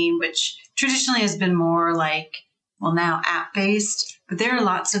your eating, which traditionally has been more like, well, now app-based, but there are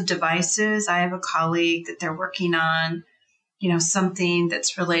lots of devices. I have a colleague that they're working on, something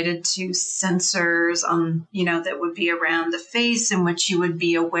that's related to sensors on, that would be around the face, in which you would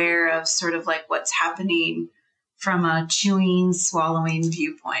be aware of sort of like what's happening from a chewing, swallowing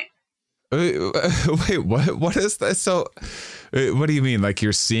viewpoint. Wait, what is that? So what do you mean? Like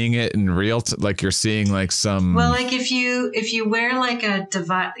you're seeing it in real, like you're seeing like some. Well, like if you wear like a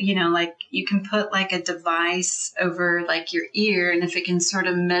device, like you can put like a device over like your ear, and if it can sort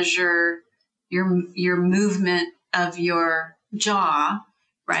of measure your movement of your jaw,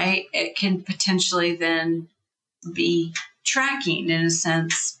 right, it can potentially then be tracking in a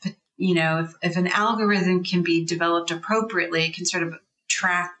sense. If an algorithm can be developed appropriately, it can sort of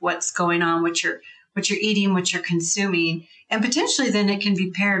track what's going on, what you're eating, what you're consuming, and potentially then it can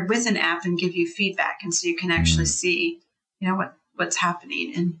be paired with an app and give you feedback, and so you can actually see, what's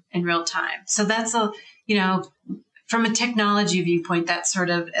happening in real time. So that's from a technology viewpoint, that's sort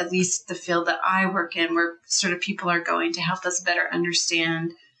of at least the field that I work in, where sort of people are going to help us better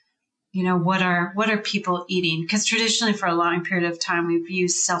understand, what are people eating? Because traditionally for a long period of time, we've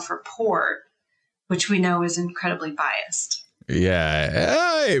used self-report, which we know is incredibly biased. Yeah,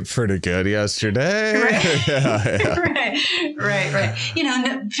 I ate pretty good yesterday. Right. Yeah. Right.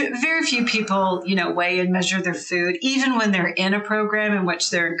 Very few people, weigh and measure their food, even when they're in a program in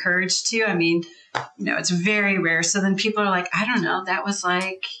which they're encouraged to. I mean, it's very rare. So then people are like, I don't know, that was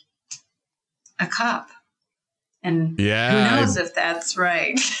like a cup. And who knows if that's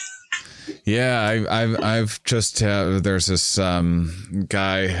right. Yeah, I've just there's this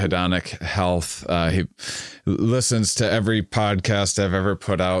guy, Hedonic Health. He listens to every podcast I've ever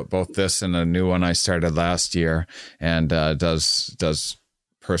put out, both this and a new one I started last year, and does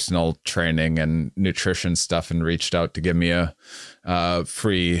personal training and nutrition stuff, and reached out to give me a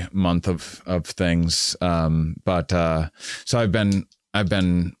free month of things. So I've been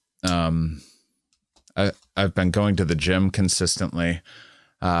going to the gym consistently.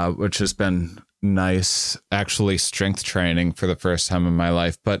 Which has been nice, actually strength training for the first time in my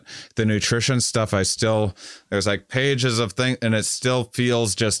life. But the nutrition stuff, there's like pages of things, and it still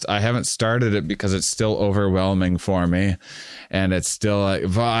feels I haven't started it because it's still overwhelming for me. And it's still like,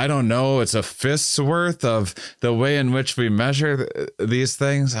 well, I don't know, it's a fist's worth of the way in which we measure these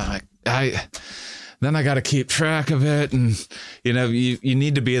things. I'm like, then I got to keep track of it. And, you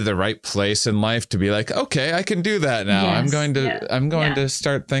need to be in the right place in life to be like, okay, I can do that now. Yes, I'm going to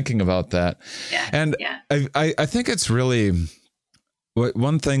start thinking about that. Yeah, and I think it's really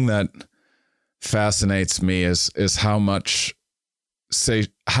one thing that fascinates me is how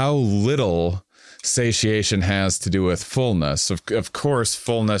little satiation has to do with fullness. Of course,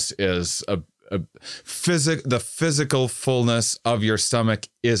 fullness is the physical fullness of your stomach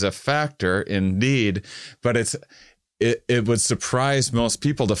is a factor indeed, but it would surprise most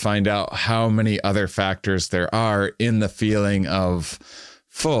people to find out how many other factors there are in the feeling of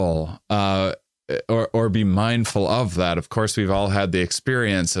full, or be mindful of that. Of course, we've all had the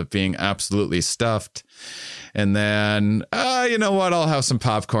experience of being absolutely stuffed, and then, you know what, I'll have some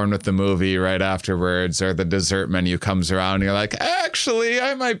popcorn with the movie right afterwards, or the dessert menu comes around and you're like, actually,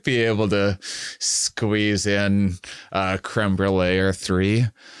 I might be able to squeeze in creme brulee or 3.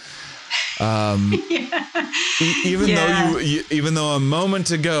 Even though a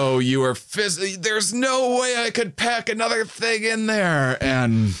moment ago you were there's no way I could pack another thing in there.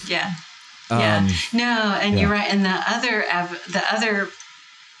 And you're right. And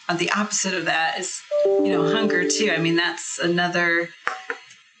the opposite of that is, hunger too. I mean, that's another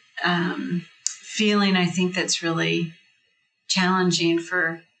feeling I think that's really challenging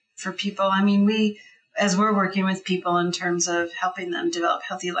for people. I mean, as we're working with people in terms of helping them develop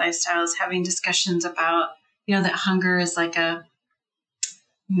healthy lifestyles, having discussions about, that hunger is like a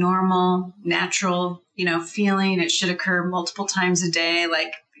normal, natural, feeling. It should occur multiple times a day.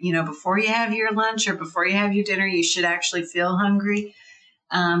 Like, before you have your lunch or before you have your dinner, you should actually feel hungry.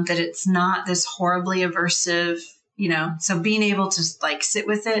 That it's not this horribly aversive, so being able to like sit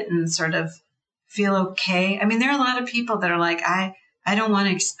with it and sort of feel okay. I mean, there are a lot of people that are like, I don't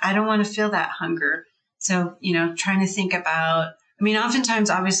want to feel that hunger. So, trying to think about, I mean, oftentimes,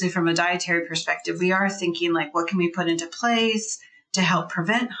 obviously from a dietary perspective, we are thinking like, what can we put into place to help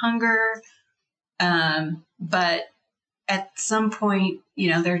prevent hunger? But at some point,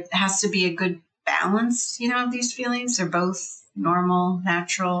 there has to be a good balance, of these feelings. They're both normal,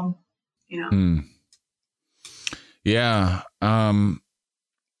 natural, Yeah. When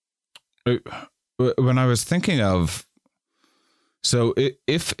I was thinking of, so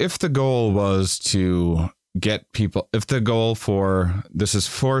if the goal was to get people, if the goal this is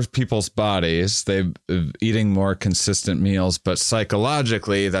for people's bodies, they're eating more consistent meals, but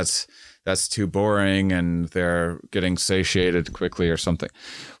psychologically that's too boring and they're getting satiated quickly or something.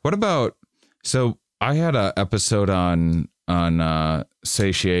 What about, so I had an episode on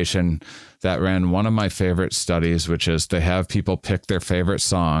satiation that ran one of my favorite studies, which is they have people pick their favorite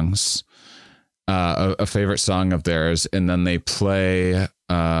songs, a favorite song of theirs, and then they play,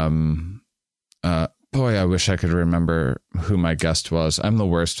 boy, I wish I could remember who my guest was. I'm the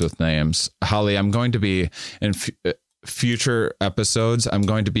worst with names. Holly, I'm going to be future episodes, I'm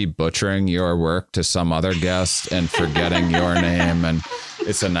going to be butchering your work to some other guest and forgetting your name, and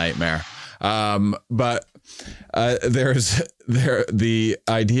it's a nightmare. But the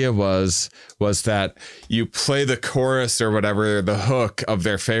idea was that you play the chorus or whatever, the hook of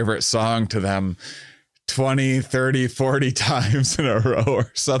their favorite song to them 20, 30, 40 times in a row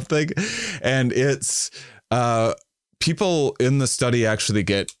or something. And it's, people in the study actually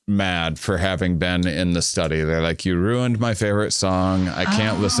get mad for having been in the study. They're like, you ruined my favorite song. I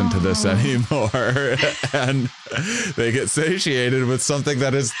can't listen to this anymore. And they get satiated with something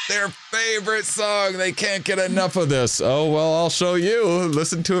that is their favorite song. They can't get enough of this. Oh, well, I'll show you.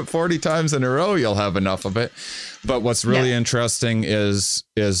 Listen to it 40 times in a row. You'll have enough of it. But what's really interesting is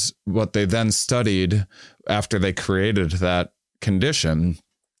what they then studied after they created that condition.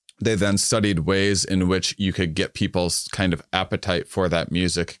 They then studied ways in which you could get people's kind of appetite for that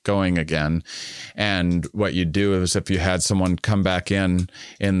music going again. And what you do is, if you had someone come back in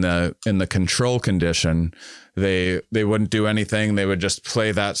the control condition, they wouldn't do anything. They would just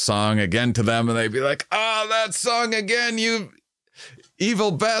play that song again to them, and they'd be like, "Ah, that song again, you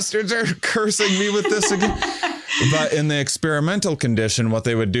evil bastards are cursing me with this again." But in the experimental condition, what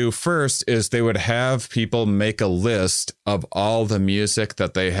they would do first is they would have people make a list of all the music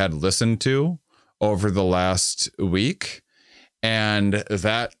that they had listened to over the last week. And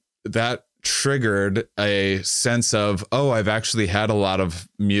that triggered a sense of, oh, I've actually had a lot of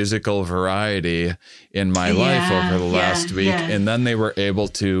musical variety in my life over the last week. Yeah. And then they were able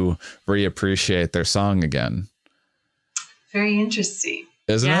to reappreciate their song again. Very interesting.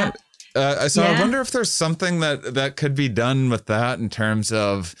 Isn't it? I wonder if there's something that could be done with that, in terms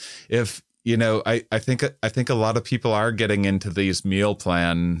of, if, you know, I think a lot of people are getting into these meal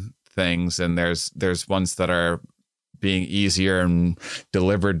plan things, and there's ones that are being easier and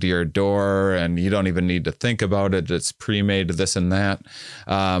delivered to your door, and you don't even need to think about it. It's pre-made, this and that.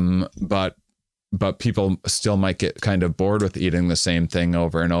 But people still might get kind of bored with eating the same thing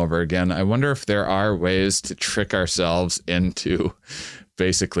over and over again. I wonder if there are ways to trick ourselves into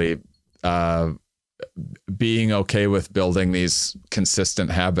basically being okay with building these consistent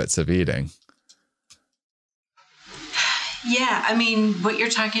habits of eating. Yeah, I mean, what you're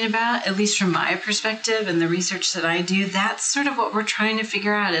talking about, at least from my perspective and the research that I do, that's sort of what we're trying to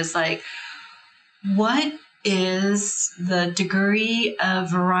figure out, is like, what is the degree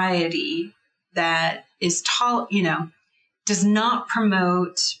of variety that is does not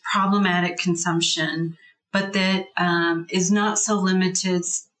promote problematic consumption, but that is not so limited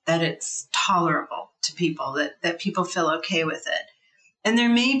that it's tolerable to people, that people feel okay with it. And there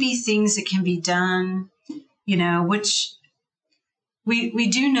may be things that can be done, which we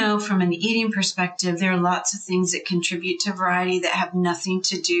do know from an eating perspective, there are lots of things that contribute to variety that have nothing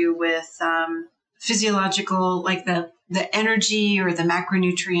to do with physiological, like the energy or the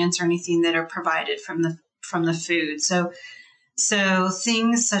macronutrients or anything that are provided from the food. So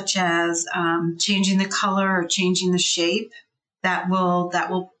things such as changing the color or changing the shape, that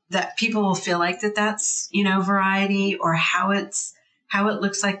people will feel like that's variety, or how it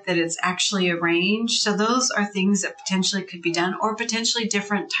looks like that it's actually arranged. So those are things that potentially could be done, or potentially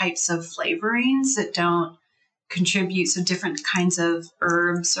different types of flavorings that don't contribute. So different kinds of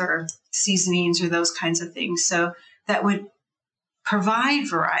herbs or seasonings or those kinds of things. So that would provide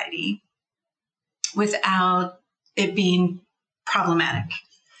variety without it being problematic.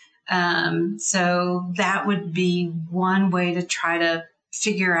 So that would be one way to try to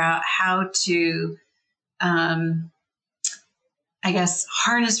figure out how to,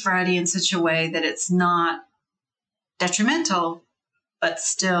 harness variety in such a way that it's not detrimental, but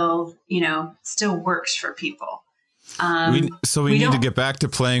still works for people. We need to get back to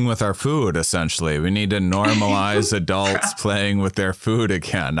playing with our food. Essentially, we need to normalize adults playing with their food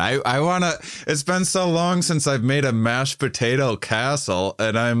again. I want to. It's been so long since I've made a mashed potato castle,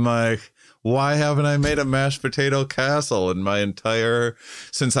 and I'm like, why haven't I made a mashed potato castle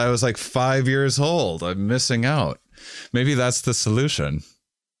since I was like 5 years old? I'm missing out. Maybe that's the solution.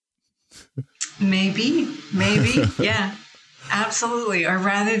 Maybe, yeah, absolutely. Or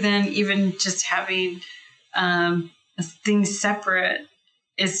rather than even just having things separate,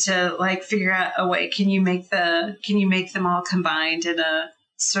 is to like figure out a way. Can you make them all combined in a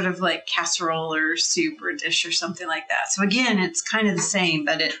sort of like casserole or soup or dish or something like that? So again, it's kind of the same,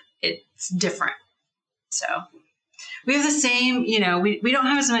 but it's different. So we have the same, we don't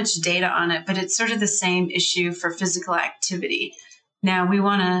have as much data on it, but it's sort of the same issue for physical activity. Now we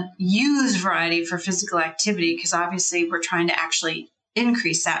want to use variety for physical activity because obviously we're trying to actually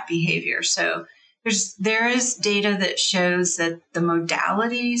increase that behavior. So there is data that shows that the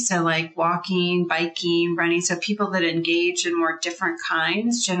modality, so like walking, biking, running, so people that engage in more different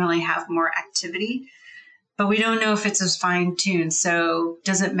kinds generally have more activity, but we don't know if it's as fine-tuned. So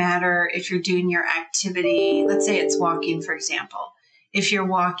does it matter if you're doing your activity, let's say it's walking, for example, if you're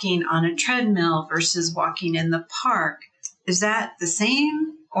walking on a treadmill versus walking in the park, is that the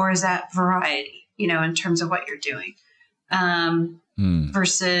same or is that variety, in terms of what you're doing?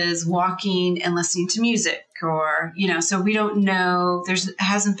 Versus walking and listening to music or, so we don't know,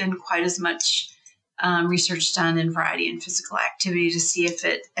 hasn't been quite as much research done in variety and physical activity to see if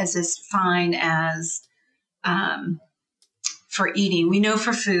it is as fine as for eating. We know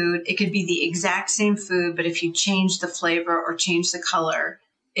for food, it could be the exact same food, but if you change the flavor or change the color,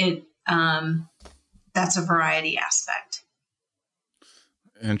 that's a variety aspect.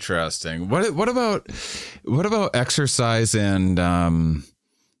 Interesting. What about exercise and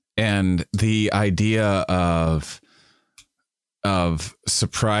the idea of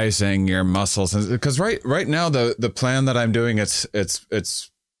surprising your muscles? Because right now the plan that I'm doing, it's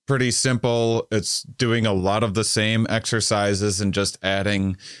pretty simple. It's doing a lot of the same exercises and just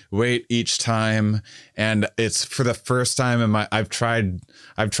adding weight each time. And it's for the first time in my, I've tried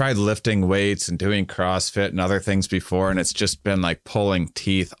lifting weights and doing CrossFit and other things before, and it's just been like pulling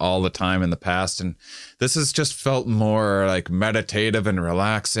teeth all the time in the past. And this has just felt more like meditative and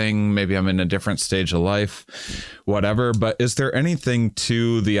relaxing. Maybe I'm in a different stage of life, whatever. But is there anything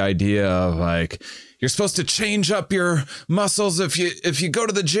to the idea of like, you're supposed to change up your muscles. If you go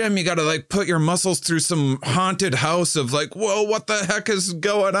to the gym, you got to like put your muscles through some haunted house of like, whoa, what the heck is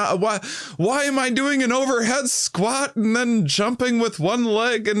going on? Why am I doing an overhead squat and then jumping with one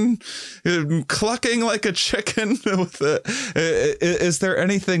leg and clucking like a chicken with it? Is there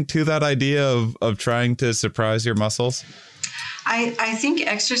anything to that idea of trying to surprise your muscles? I think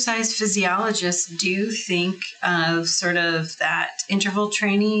exercise physiologists do think of sort of that interval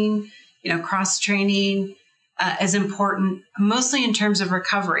training, cross training as important, mostly in terms of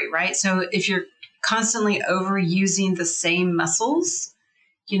recovery, right? So if you're constantly overusing the same muscles,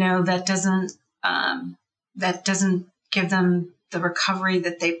 that doesn't give them the recovery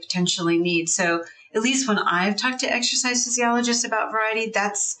that they potentially need. So at least when I've talked to exercise physiologists about variety,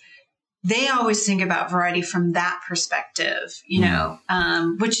 they always think about variety from that perspective,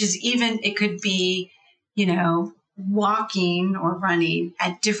 which is it could be, walking or running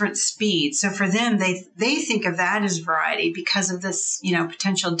at different speeds. So for them, they think of that as variety because of this,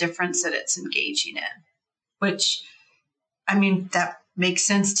 potential difference that it's engaging in, which, that makes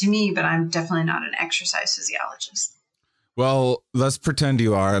sense to me, but I'm definitely not an exercise physiologist. Well, let's pretend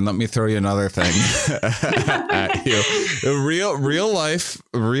you are, and let me throw you another thing at you. A real life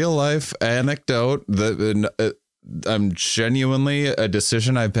anecdote that I'm genuinely a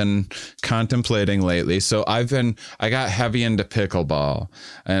decision I've been contemplating lately. So I got heavy into pickleball,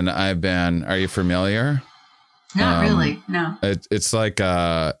 and are you familiar? Not really. No. It's like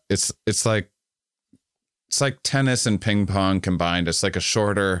tennis and ping pong combined. It's like a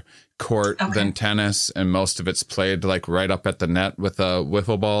shorter court than tennis, and most of it's played like right up at the net with a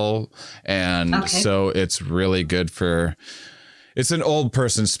wiffle ball, and so it's really good for. It's an old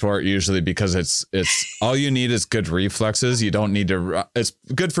person sport usually because it's all you need is good reflexes. You don't need to. It's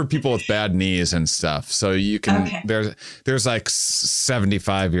good for people with bad knees and stuff. So you can. There's like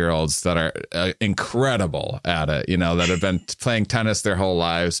 75-year-olds that are incredible at it. That have been playing tennis their whole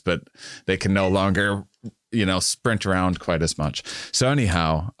lives, but they can no longer sprint around quite as much. So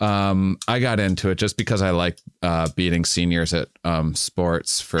anyhow, I got into it just because I like beating seniors at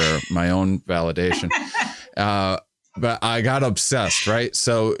sports for my own validation. But I got obsessed, right?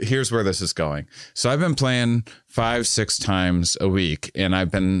 So here's where this is going. So I've been playing 5-6 times a week, and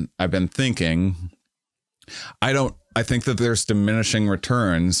I've been thinking, I think that there's diminishing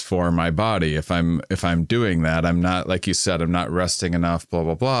returns for my body if I'm doing that. I'm not, like you said, I'm not resting enough, blah,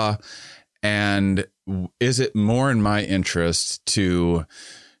 blah, blah. And is it more in my interest to,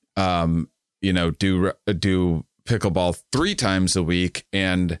 do pickleball 3 times a week,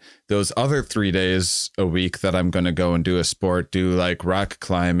 and those other 3 days a week that I'm going to go and do a sport, do like rock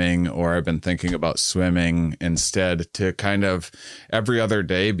climbing, or I've been thinking about swimming instead, to kind of every other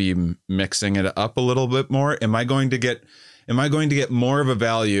day be mixing it up a little bit more? Am I going to get more of a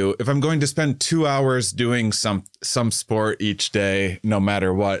value if I'm going to spend 2 hours doing some sport each day, no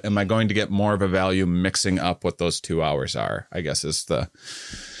matter what? Am I going to get more of a value mixing up what those 2 hours are, I guess is the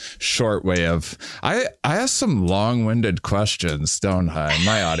short way of. I ask some long-winded questions, don't I?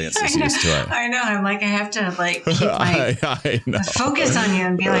 My audience is used to it. I know. I'm like, I have to like keep my focus on you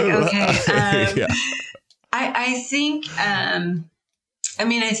and be like, okay. I think I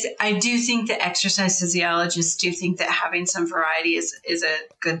mean, I do think that exercise physiologists do think that having some variety is a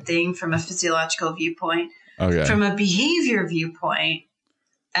good thing from a physiological viewpoint. Okay. From a behavior viewpoint,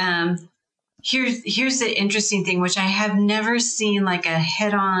 here's the interesting thing, which I have never seen like a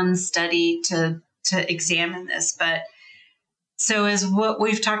head-on study to examine this, but so as what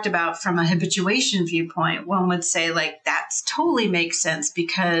we've talked about from a habituation viewpoint, one would say like that's totally makes sense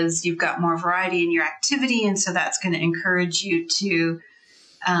because you've got more variety in your activity, and so that's going to encourage you to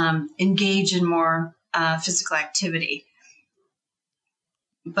engage in more physical activity.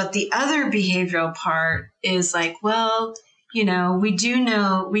 But the other behavioral part is like, well, you know, we do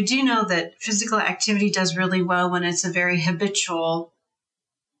know that physical activity does really well when it's a very habitual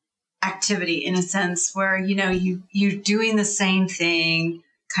activity, in a sense where, you know, you're doing the same thing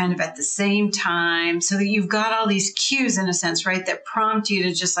kind of at the same time, so that you've got all these cues, in a sense, right, that prompt you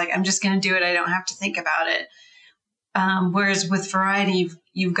to just like, I'm just going to do it. I don't have to think about it. Whereas with variety,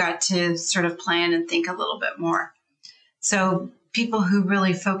 you've got to sort of plan and think a little bit more. So people who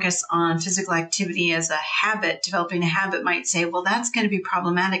really focus on physical activity as a habit, developing a habit, might say, well, that's going to be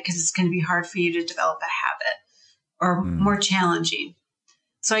problematic because it's going to be hard for you to develop a habit, or more challenging.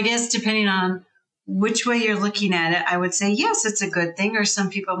 So I guess depending on which way you're looking at it, I would say, yes, it's a good thing. Or some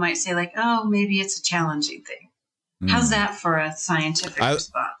people might say like, oh, maybe it's a challenging thing. How's that for a scientific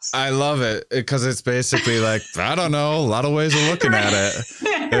response? I love it because it's basically like, I don't know, a lot of ways of looking at it,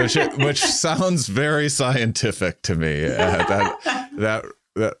 which sounds very scientific to me.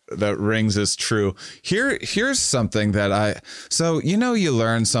 That rings as true. Here's something that you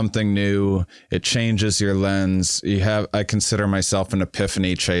learn something new. It changes your lens. I consider myself an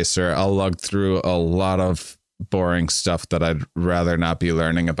epiphany chaser. I'll lug through a lot of boring stuff that I'd rather not be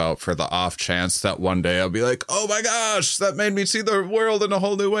learning about for the off chance that one day I'll be like, oh my gosh, that made me see the world in a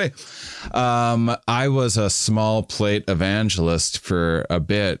whole new way. I was a small plate evangelist for a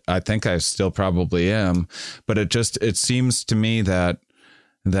bit. I think I still probably am, but it seems to me that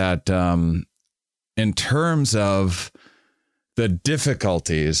in terms of the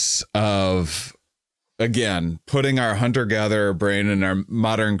difficulties of, again, putting our hunter-gatherer brain in our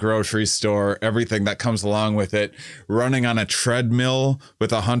modern grocery store, everything that comes along with it, running on a treadmill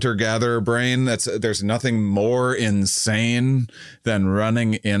with a hunter-gatherer brain, there's nothing more insane than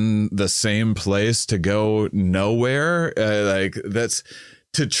running in the same place to go nowhere. That's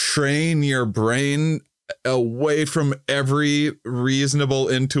to train your brain away from every reasonable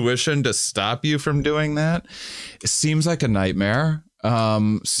intuition to stop you from doing that. It seems like a nightmare.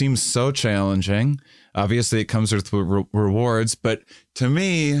 Seems so challenging. Obviously, it comes with rewards, but to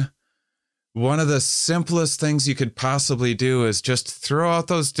me, one of the simplest things you could possibly do is just throw out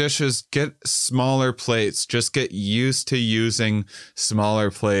those dishes, get smaller plates, just get used to using smaller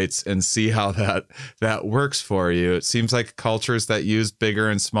plates and see how that works for you. It seems like cultures that use bigger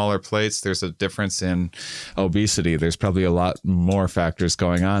and smaller plates, there's a difference in obesity. There's probably a lot more factors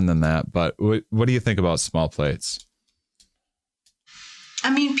going on than that, but what do you think about small plates? I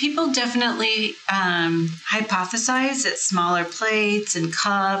mean, people definitely hypothesize that smaller plates and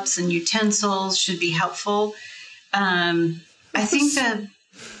cups and utensils should be helpful. I think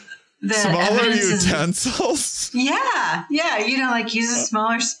the smaller utensils. Yeah. Like use a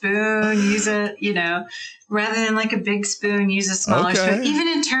smaller spoon, rather than like a big spoon, use a smaller spoon. Even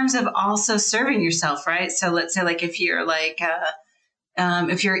in terms of also serving yourself, right? So let's say like if you're like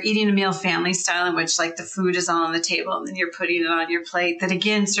if you're eating a meal family style in which like the food is all on the table and then you're putting it on your plate, that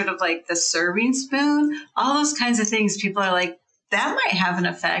again, sort of like the serving spoon, all those kinds of things, people are like, that might have an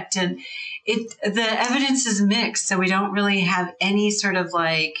effect. And the evidence is mixed. So we don't really have any sort of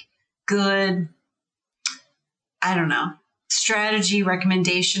like good, I don't know, strategy,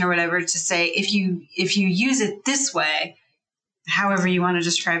 recommendation or whatever to say, if you use it this way, however you want to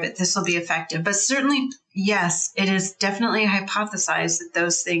describe it, this will be effective. But certainly, yes, it is definitely hypothesized that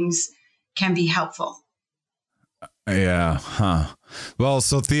those things can be helpful. Yeah. Huh. Well,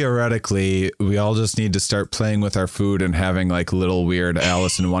 so theoretically, we all just need to start playing with our food and having like little weird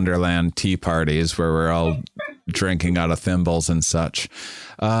Alice in Wonderland tea parties where we're all drinking out of thimbles and such.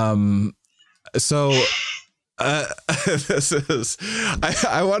 This is,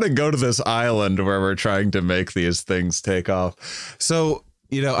 I want to go to this island where we're trying to make these things take off. So,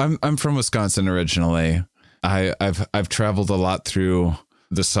 I'm from Wisconsin originally. I've traveled a lot through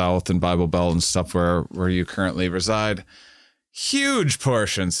the South and Bible Belt and stuff where you currently reside. Huge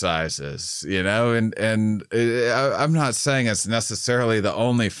portion sizes, and I'm not saying it's necessarily the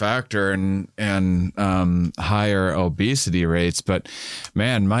only factor in higher obesity rates, but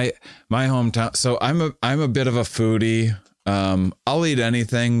man, my hometown. So I'm a bit of a foodie. I'll eat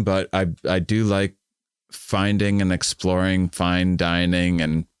anything, but I do like finding and exploring fine dining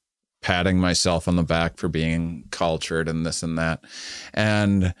and patting myself on the back for being cultured and this and that.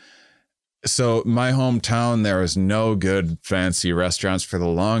 And so my hometown, there was no good fancy restaurants for the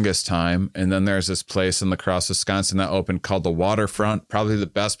longest time. And then there's this place in La Crosse, Wisconsin that opened called the Waterfront, probably the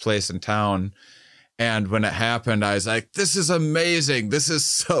best place in town. And when it happened, I was like, this is amazing. This is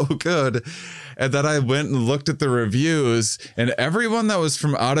so good. And then I went and looked at the reviews, and everyone that was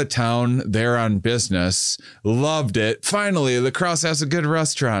from out of town there on business loved it. Finally, La Crosse has a good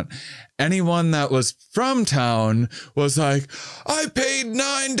restaurant. Anyone that was from town was like, I paid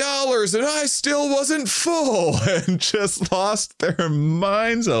 $9 and I still wasn't full, and just lost their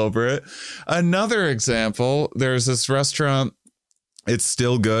minds over it. Another example, there's this restaurant. It's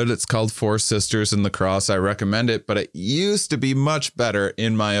still good. It's called Four Sisters in La Crosse. I recommend it, but it used to be much better,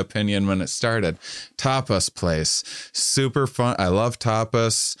 in my opinion, when it started. Tapas place. Super fun. I love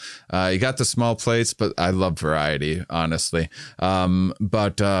tapas. You got the small plates, but I love variety, honestly. And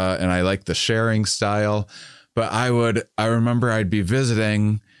I like the sharing style. But I remember I'd be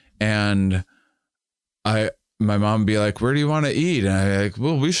visiting, and my mom would be like, where do you want to eat? And I'd be like,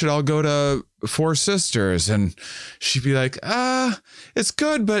 well, we should all go to Four Sisters. And she'd be like, it's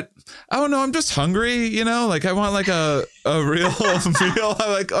good, but I don't know, I'm just hungry, like I want like a real meal.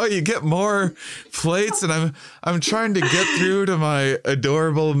 I'm like, oh, you get more plates. And I'm trying to get through to my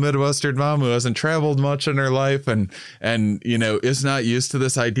adorable Midwestern mom who hasn't traveled much in her life and is not used to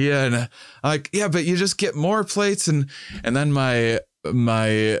this idea. And I'm like, yeah, but you just get more plates. And then my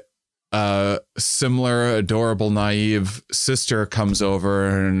similar, adorable, naive sister comes over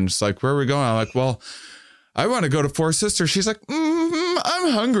and it's like, where are we going? I'm like, well, I want to go to Four Sisters. She's like,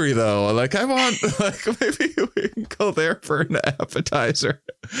 I'm hungry though. Like, I want, maybe we can go there for an appetizer.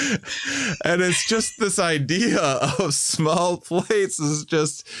 And it's just this idea of small plates is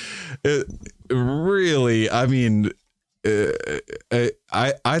just really, I mean,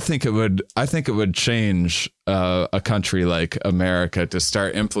 I think it would change a country like America to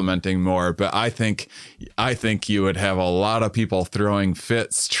start implementing more, but I think you would have a lot of people throwing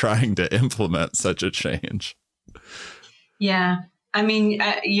fits trying to implement such a change. Yeah, I mean,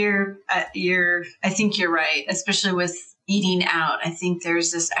 I think you're right, especially with eating out. I think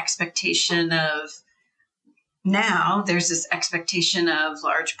there's this expectation of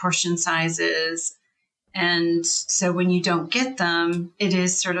large portion sizes. And so when you don't get them, it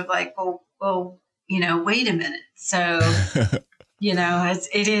is sort of like, well, wait a minute. So,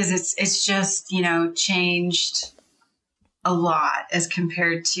 it's just, changed a lot as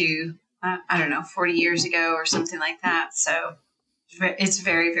compared to, 40 years ago or something like that. So it's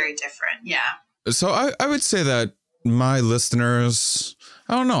very, very different. Yeah. So I would say that my listeners,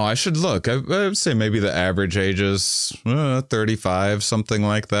 I don't know, I should look. I would say maybe the average age is 35, something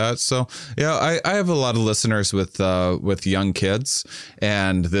like that. So, yeah, I have a lot of listeners with young kids.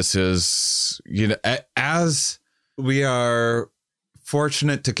 And this is, as we are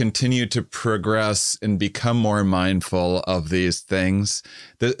fortunate to continue to progress and become more mindful of these things,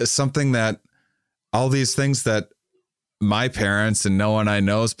 something that all these things that my parents and no one I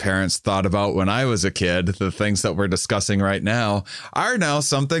know's parents thought about when I was a kid, the things that we're discussing right now are now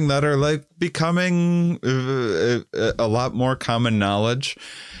something that are like becoming a lot more common knowledge.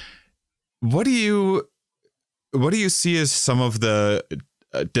 What do you see as some of the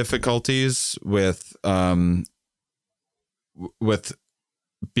difficulties with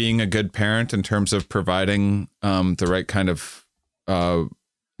being a good parent in terms of providing the right kind of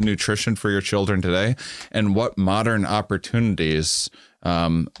nutrition for your children today, and what modern opportunities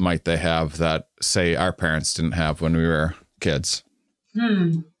might they have that, say, our parents didn't have when we were kids?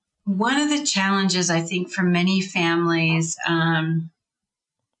 One of the challenges, I think, for many families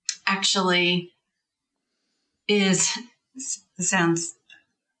actually is, sounds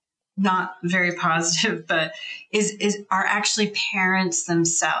not very positive, but are actually parents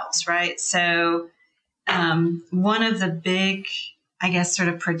themselves, right? So one of the big, I guess, sort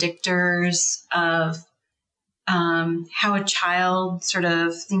of predictors of how a child sort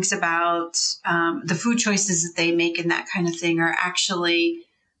of thinks about the food choices that they make and that kind of thing are actually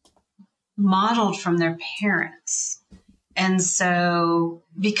modeled from their parents. And so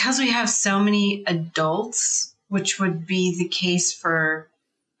because we have so many adults, which would be the case for,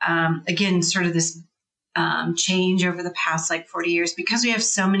 again, sort of this change over the past 40 years, because we have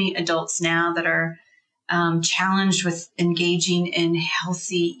so many adults now that are challenged with engaging in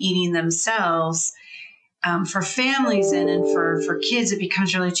healthy eating themselves, for families and for kids, it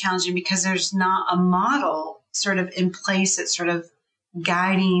becomes really challenging because there's not a model sort of in place that's sort of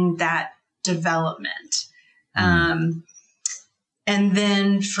guiding that development. And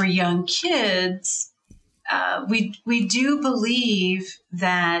then for young kids, we do believe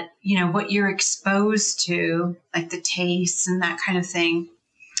that, what you're exposed to, like the tastes and that kind of thing,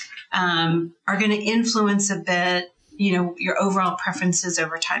 are going to influence a bit, your overall preferences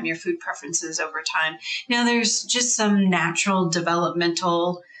over time, your food preferences over time. Now, there's just some natural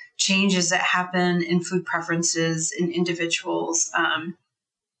developmental changes that happen in food preferences in individuals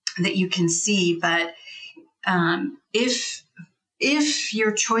that you can see. But if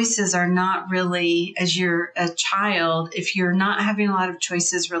your choices are not really, as you're a child, if you're not having a lot of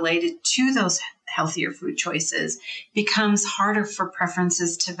choices related to those healthier food choices, it becomes harder for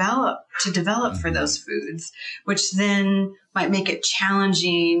preferences to develop for those foods, which then might make it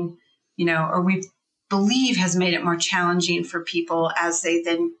challenging, or we believe has made it more challenging for people as they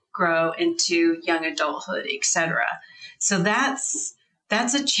then grow into young adulthood, etc. So that's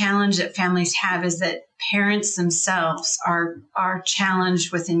a challenge that families have, is that parents themselves are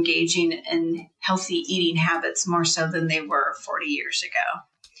challenged with engaging in healthy eating habits more so than they were 40 years ago.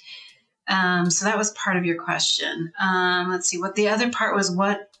 So that was part of your question. Let's see, what the other part was,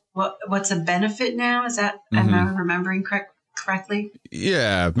 what's a benefit now? Is that, am I remembering correctly?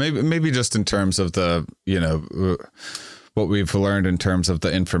 Yeah, maybe just in terms of the, what we've learned in terms of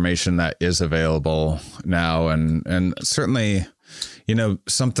the information that is available now. And certainly,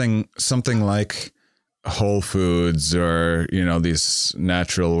 something like Whole Foods or, these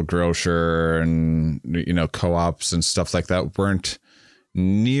natural grocer and, co-ops and stuff like that weren't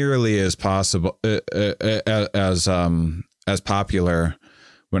nearly as possible as popular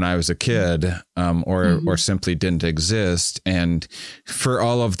when I was a kid, or simply didn't exist. And for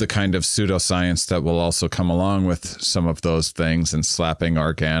all of the kind of pseudoscience that will also come along with some of those things, and slapping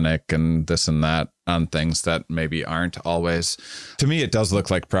organic and this and that on things that maybe aren't always, to me, it does look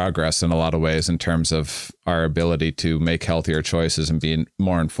like progress in a lot of ways in terms of our ability to make healthier choices and be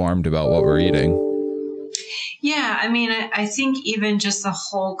more informed about what we're eating. Yeah, I mean, I think even just the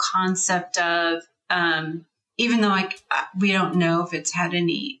whole concept of, even though we don't know if it's had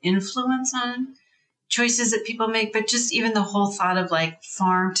any influence on choices that people make, but just even the whole thought of like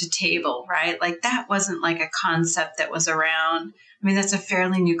farm to table, right? Like that wasn't like a concept that was around. I mean, that's a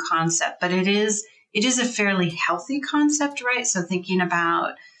fairly new concept, but it is a fairly healthy concept, right? So thinking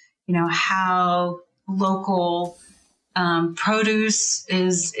about, how local produce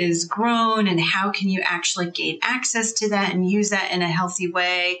is grown and how can you actually gain access to that and use that in a healthy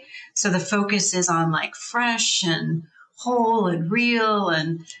way. So the focus is on like fresh and whole and real.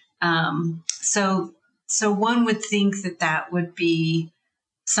 And so one would think that would be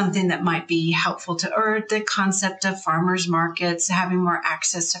something that might be helpful to, or the concept of farmers markets, having more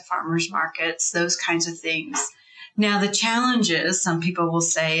access to farmers markets, those kinds of things. Now, the challenges, some people will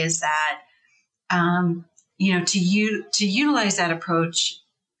say, is that, to utilize that approach,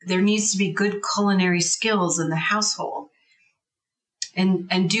 there needs to be good culinary skills in the household.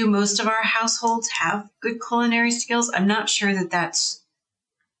 And do most of our households have good culinary skills? I'm not sure that that's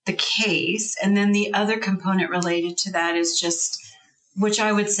the case. And then the other component related to that is just, which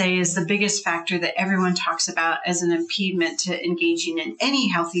I would say is the biggest factor that everyone talks about as an impediment to engaging in any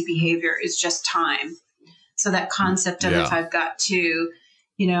healthy behavior, is just time. So that concept of if I've got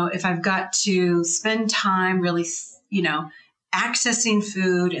to spend time really, accessing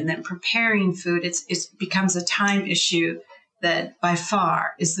food and then preparing food, it becomes a time issue that by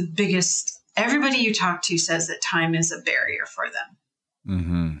far is the biggest. Everybody you talk to says that time is a barrier for them.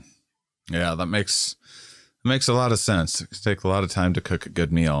 Mm-hmm. Yeah, that makes a lot of sense. It takes a lot of time to cook a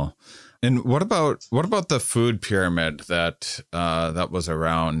good meal. And what about the food pyramid that was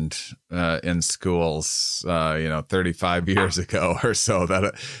around in schools, 35 years ago or so,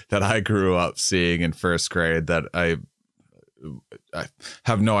 that I grew up seeing in first grade, that I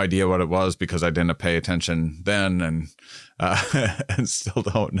have no idea what it was because I didn't pay attention then, and still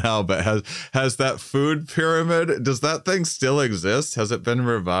don't now. But has that food pyramid, does that thing still exist? Has it been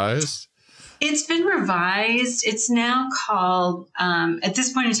revised? It's been revised. It's now called, at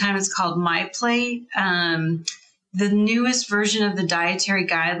this point in time, it's called My Plate. The newest version of the dietary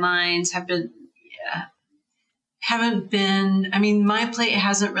guidelines haven't been, My Plate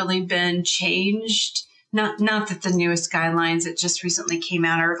hasn't really been changed. Not that the newest guidelines that just recently came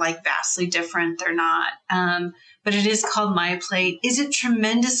out are like vastly different. They're not. But it is called My Plate. Is it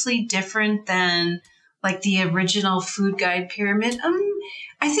tremendously different than like the original food guide pyramid?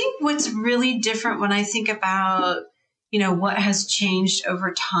 I think what's really different when I think about, what has changed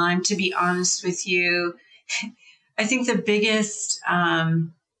over time, to be honest with you, I think the biggest,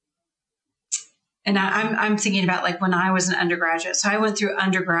 and I'm thinking about like when I was an undergraduate. So I went through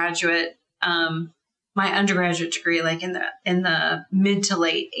my undergraduate degree, like in the mid to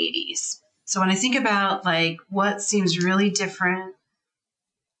late 80s. So when I think about like what seems really different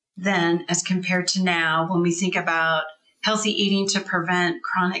then as compared to now, when we think about healthy eating to prevent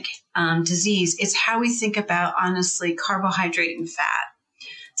chronic disease, it's how we think about, honestly, carbohydrate and fat.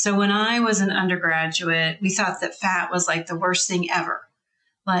 So when I was an undergraduate, we thought that fat was like the worst thing ever.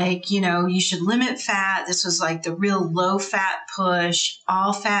 Like, you should limit fat. This was like the real low fat push.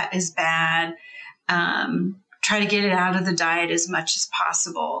 All fat is bad. Try to get it out of the diet as much as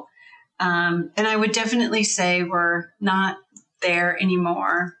possible. And I would definitely say we're not there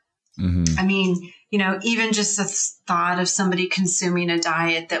anymore. Mm-hmm. I mean, even just the thought of somebody consuming a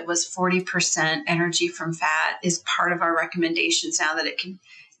diet that was 40% energy from fat is part of our recommendations now, that it can,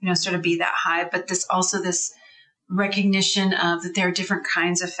 sort of be that high. But this recognition of that there are different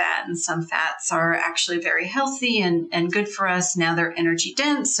kinds of fat, and some fats are actually very healthy and good for us. Now they're energy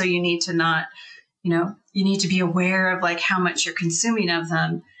dense. So you need to you need to be aware of like how much you're consuming of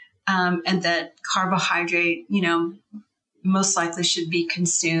them. And that carbohydrate, most likely should be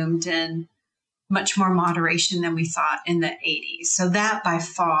consumed in much more moderation than we thought in the 80s. So that by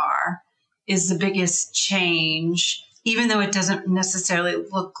far is the biggest change, even though it doesn't necessarily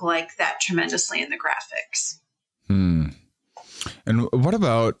look like that tremendously in the graphics. And what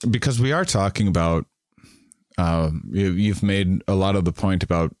about, because we are talking about, you've made a lot of the point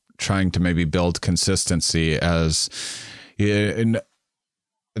about trying to maybe build consistency as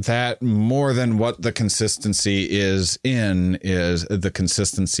that more than what the consistency is the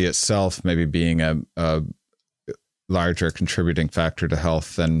consistency itself, maybe being a larger contributing factor to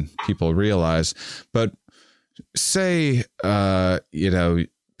health than people realize. But say,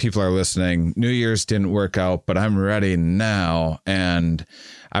 people are listening, New Year's didn't work out, but I'm ready now. And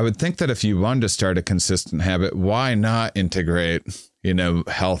I would think that if you wanted to start a consistent habit, why not integrate,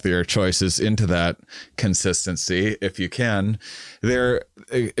 healthier choices into that consistency if you can?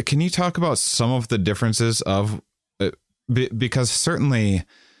 Can you talk about some of the differences of, because certainly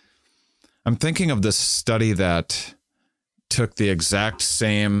I'm thinking of this study that took the exact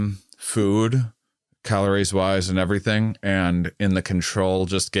same food, calories wise and everything, and in the control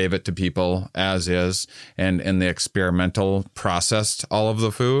just gave it to people as is, and in the experimental processed all of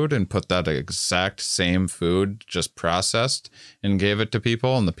the food and put that exact same food just processed and gave it to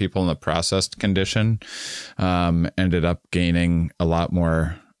people, and the people in the processed condition ended up gaining a lot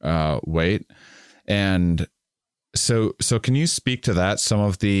more weight. And so can you speak to that, some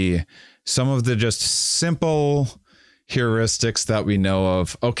of the just simple heuristics that we know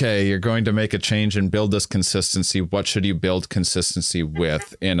of? Okay, you're going to make a change and build this consistency. What should you build consistency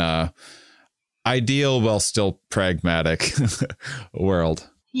with in a ideal, while still pragmatic world?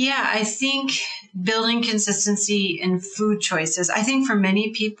 Yeah, I think building consistency in food choices. I think for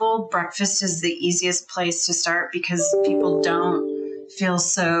many people, breakfast is the easiest place to start because people don't feel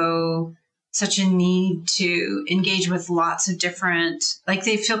such a need to engage with lots of different, like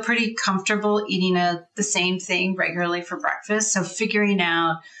they feel pretty comfortable eating the same thing regularly for breakfast. So figuring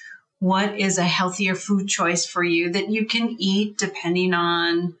out what is a healthier food choice for you that you can eat depending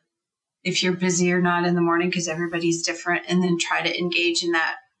on if you're busy or not in the morning, because everybody's different, and then try to engage in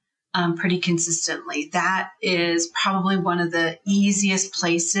that pretty consistently. That is probably one of the easiest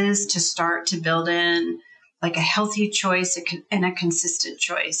places to start to build in like a healthy choice and a consistent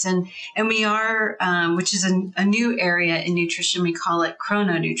choice. And we are, which is a new area in nutrition, we call it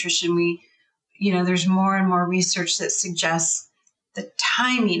chrononutrition. There's more and more research that suggests the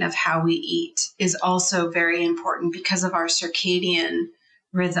timing of how we eat is also very important because of our circadian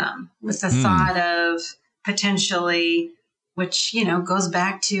rhythm, with the thought of potentially, which, goes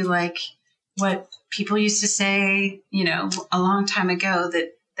back to like what people used to say, a long time ago,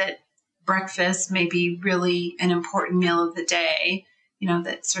 that breakfast may be really an important meal of the day,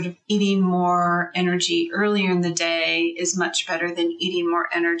 that sort of eating more energy earlier in the day is much better than eating more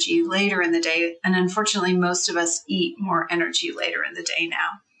energy later in the day. And unfortunately, most of us eat more energy later in the day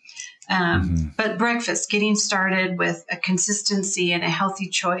now. But breakfast, getting started with a consistency and a healthy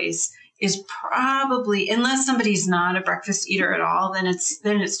choice is probably, unless somebody's not a breakfast eater at all, then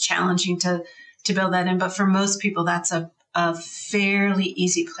it's challenging to build that in. But for most people, that's a fairly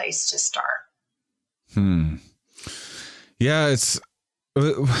easy place to start. Yeah, as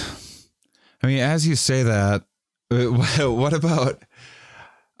you say that, what about,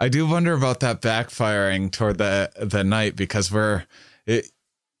 I do wonder about that backfiring toward the night, because for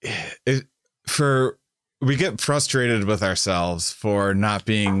we get frustrated with ourselves for not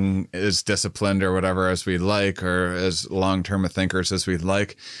being as disciplined or whatever as we'd like, or as long-term thinkers as we'd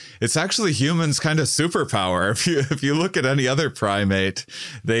like. It's actually humans' kind of superpower. If you look at any other primate,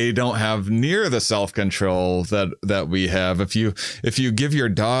 they don't have near the self-control that we have. If you give your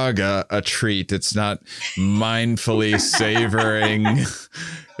dog a treat, it's not mindfully savoring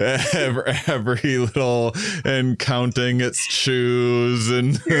every little and counting its chews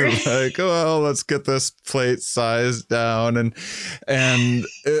and like, well, let's get this plate size down.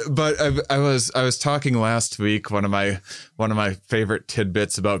 But I was talking last week, one of my favorite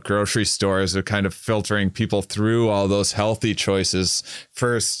tidbits about grocery stores are kind of filtering people through all those healthy choices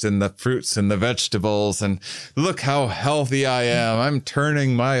first, and the fruits and the vegetables, and look how healthy I am. I'm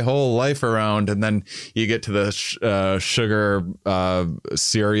turning my whole life around. And then you get to the sugar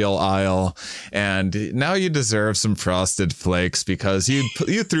cereal aisle, and now you deserve some Frosted Flakes because you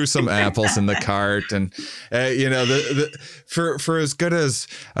threw some apples in the cart. And for as good as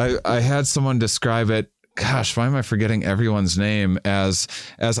I had someone describe it, gosh, why am I forgetting everyone's name, as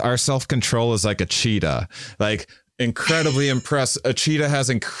our self-control is like a cheetah, like incredibly impressive. A cheetah has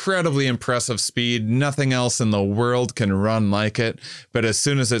incredibly impressive speed. Nothing else in the world can run like it. But as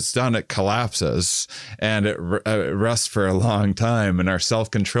soon as it's done, it collapses and it rests for a long time. And our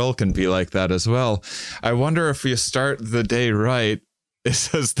self-control can be like that as well. I wonder if you start the day right,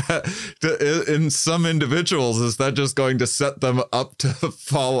 is that in some individuals, is that just going to set them up to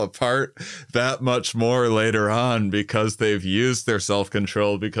fall apart that much more later on, because they've used their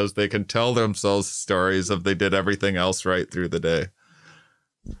self-control, because they can tell themselves stories of they did everything else right through the day?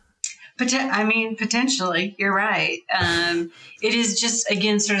 Potentially, you're right. It is just,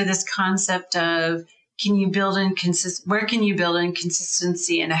 again, sort of this concept of, where can you build in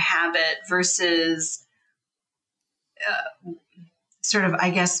consistency in a habit versus sort of, I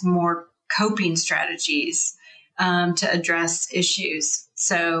guess, more coping strategies to address issues.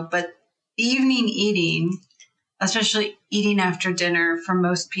 So, but evening eating, especially eating after dinner, for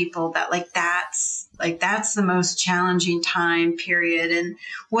most people, that's the most challenging time period. And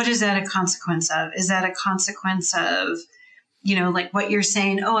what is that a consequence of? Is that a consequence of, like what you're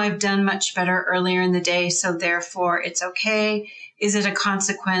saying, oh, I've done much better earlier in the day, so therefore it's okay? Is it a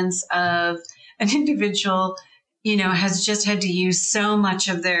consequence of an individual has just had to use so much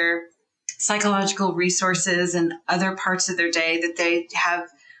of their psychological resources and other parts of their day that they have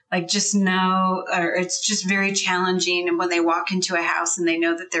or it's just very challenging. And when they walk into a house and they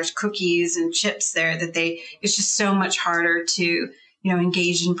know that there's cookies and chips there, it's just so much harder to,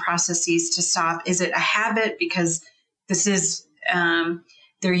 engage in processes to stop. Is it a habit? Because this is,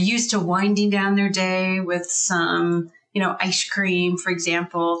 they're used to winding down their day with some, ice cream, for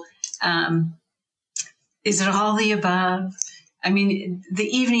example. Is it all the above? I mean, the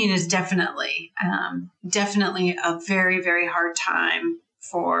evening is definitely a very, very hard time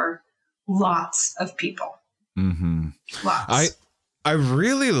for lots of people. Mm-hmm. Lots. I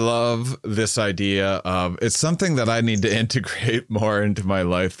really love this idea of, it's something that I need to integrate more into my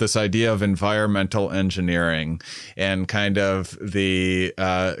life, this idea of environmental engineering and kind of the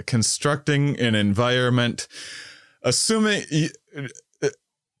constructing an environment,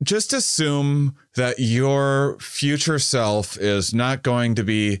 just assume that your future self is not going to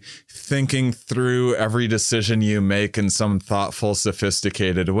be thinking through every decision you make in some thoughtful,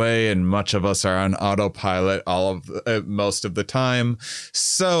 sophisticated way. And much of us are on autopilot most of the time.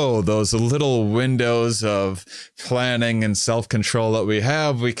 So those little windows of planning and self-control that we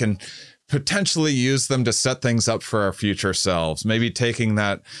have, we can potentially use them to set things up for our future selves. Maybe taking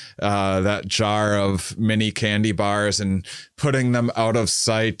that jar of mini candy bars and putting them out of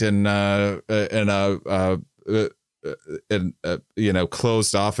sight and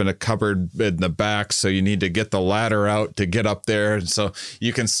closed off in a cupboard in the back. So you need to get the ladder out to get up there. And so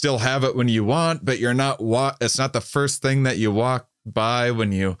you can still have it when you want, but it's not the first thing that you walk by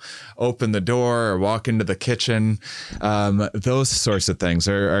when you open the door or walk into the kitchen. Those sorts of things.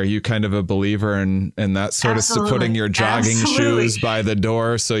 Are you kind of a believer in that sort Absolutely. of putting your jogging Absolutely. shoes by the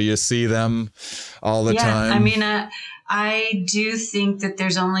door so you see them all the time? I mean, I do think that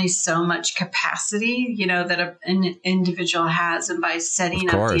there's only so much capacity, that an individual has. And by setting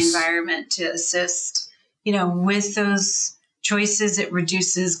up the environment to assist, with those choices, it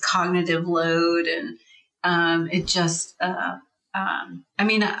reduces cognitive load. And it just,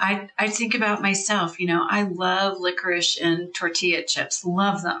 I think about myself, I love licorice and tortilla chips,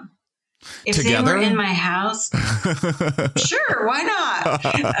 love them. If Together? they were in my house, sure, why not?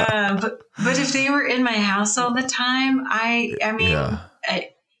 But if they were in my house all the time,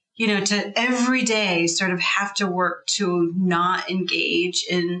 to every day sort of have to work to not engage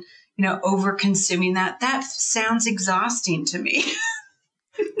in, over consuming that sounds exhausting to me.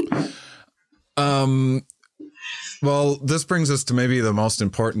 Well, this brings us to maybe the most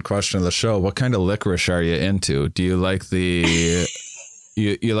important question of the show. What kind of licorice are you into? Do you like the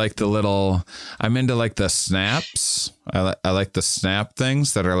you like the little? I'm into like the snaps. I like the snap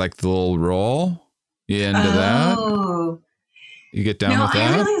things that are like the little roll. You into that? You get down with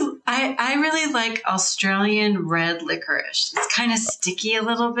that? I really like Australian red licorice. It's kind of sticky a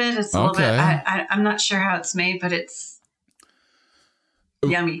little bit. It's a little bit. I'm not sure how it's made, but it's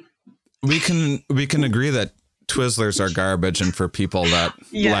yummy. We can agree that Twizzlers are garbage, and for people that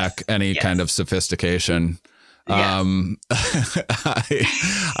lack any kind of sophistication. I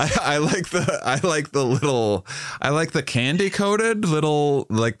like the candy coated little,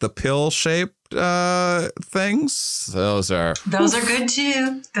 like the pill shaped things. Those are good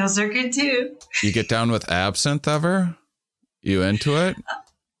too. You get down with absinthe ever? You into it?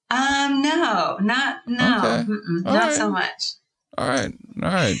 No. Okay. Not so much. All right.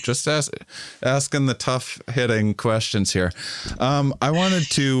 Just asking the tough hitting questions here. I wanted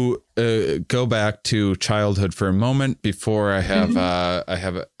to go back to childhood for a moment before I have I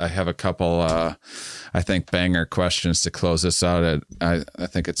have a couple I think banger questions to close this out. I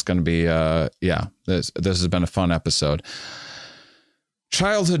think it's going to be this has been a fun episode.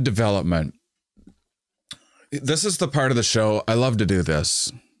 Childhood development. This is the part of the show I love to do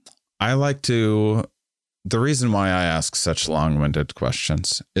this. The reason why I ask such long-winded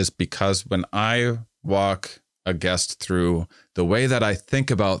questions is because when I walk a guest through the way that I think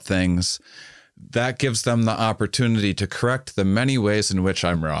about things, that gives them the opportunity to correct the many ways in which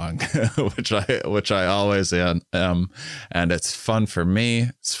I'm wrong, which I always am. And it's fun for me.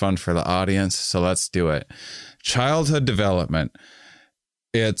 It's fun for the audience. So let's do it. Childhood development.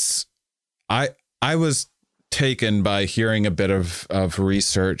 I was taken by hearing a bit of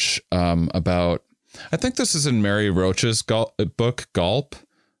research about, I think this is in Mary Roach's book, Gulp.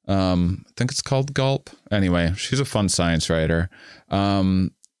 I think it's called Gulp. Anyway, she's a fun science writer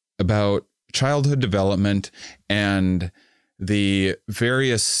about childhood development and the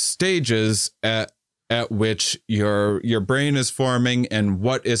various stages at which your brain is forming, and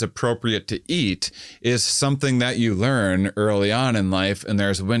what is appropriate to eat is something that you learn early on in life. And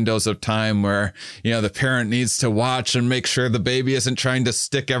there's windows of time where, the parent needs to watch and make sure the baby isn't trying to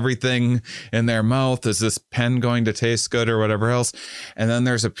stick everything in their mouth. Is this pen going to taste good or whatever else? And then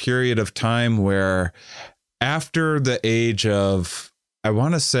there's a period of time where after the age of, I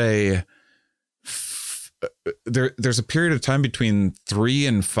want to say, there's a period of time between 3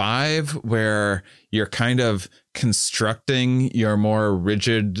 and 5 where you're kind of constructing your more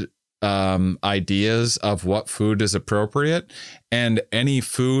rigid ideas of what food is appropriate, and any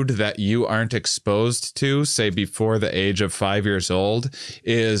food that you aren't exposed to, say before the age of 5 years old,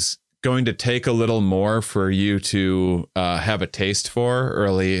 is going to take a little more for you to have a taste for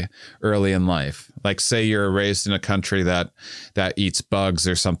early in life. Like, say you're raised in a country that eats bugs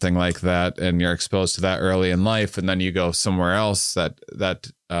or something like that, and you're exposed to that early in life, and then you go somewhere else that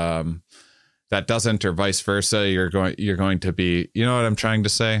doesn't, or vice versa. You're going to be, you know what I'm trying to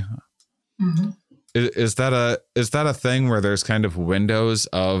say? Mm-hmm. Is that a thing where there's kind of windows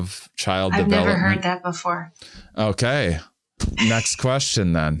of child development? I've never heard that before. Okay. Next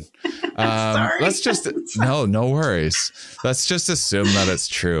question then. Sorry. Let's just no worries. Let's just assume that it's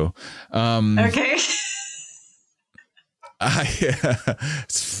true. Okay. I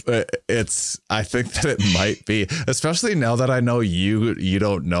think that it might be, especially now that I know you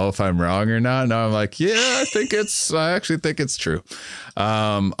don't know if I'm wrong or not. Now I'm like, I actually think it's true.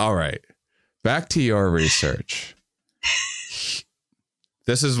 All right. Back to your research.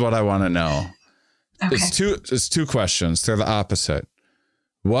 This is what I want to know. Okay. It's two questions. They're the opposite.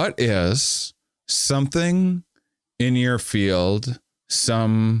 What is something in your field,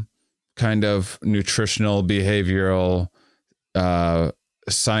 some kind of nutritional, behavioral,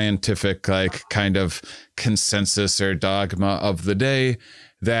 scientific, like kind of consensus or dogma of the day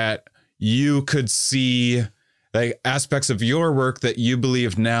that you could see, like aspects of your work that you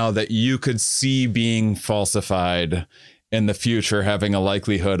believe now that you could see being falsified in the future, having a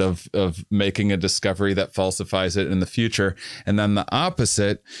likelihood of making a discovery that falsifies it in the future? And then the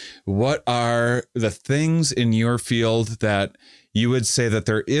opposite, what are the things in your field that you would say that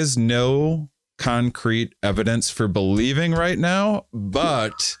there is no concrete evidence for believing right now,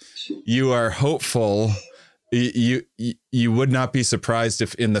 but you are hopeful, you would not be surprised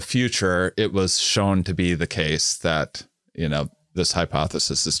if in the future it was shown to be the case that, this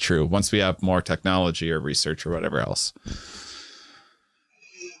hypothesis is true once we have more technology or research or whatever else?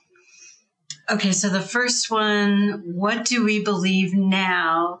 Okay, so the first one, what do we believe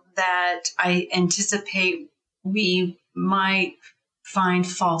now that I anticipate we might find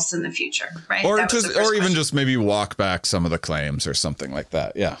false in the future, right? Or even just maybe walk back some of the claims or something like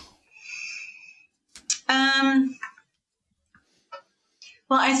that. Yeah.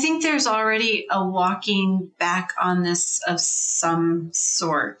 Well, I think there's already a walking back on this of some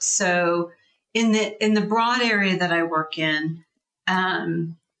sort. So in the broad area that I work in,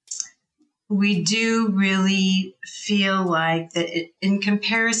 we do really feel like that in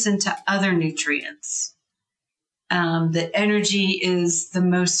comparison to other nutrients, that energy is the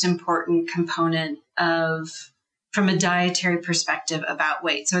most important component from a dietary perspective about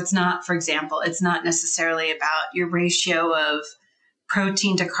weight. So it's not, for example, it's not necessarily about your ratio of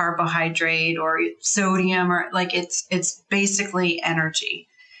protein to carbohydrate or sodium, or like it's basically energy.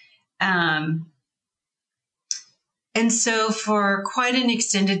 And so for quite an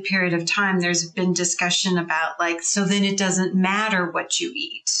extended period of time, there's been discussion about so then it doesn't matter what you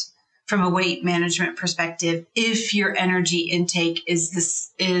eat from a weight management perspective if your energy intake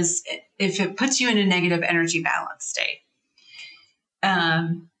is if it puts you in a negative energy balance state.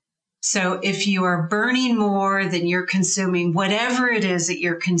 So if you are burning more than you're consuming, whatever it is that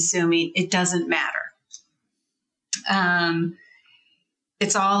you're consuming, it doesn't matter.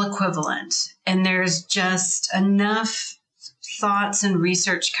 It's all equivalent. And there's just enough thoughts and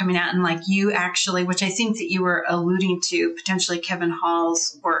research coming out. And you actually, which I think that you were alluding to, potentially Kevin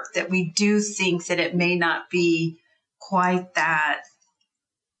Hall's work, that we do think that it may not be quite that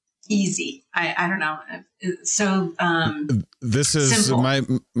easy. I don't know. So this is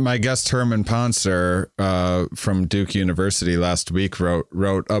simple. My guest Herman Ponster from Duke University last week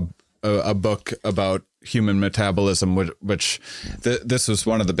wrote a book about human metabolism, which this was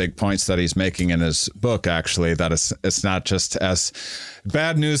one of the big points that he's making in his book, actually, that it's not just as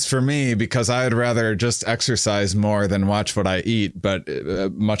bad news for me because I'd rather just exercise more than watch what I eat. But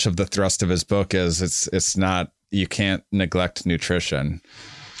much of the thrust of his book is it's not, you can't neglect nutrition.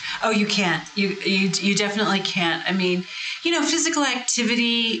 Oh, you can't. You definitely can't. I mean, physical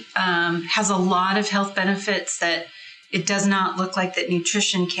activity has a lot of health benefits that it does not look like that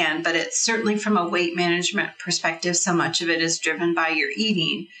nutrition can, but it's certainly from a weight management perspective, so much of it is driven by your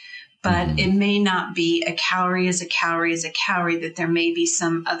eating. But it may not be a calorie is a calorie is a calorie, that there may be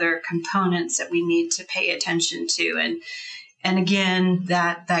some other components that we need to pay attention to. And again,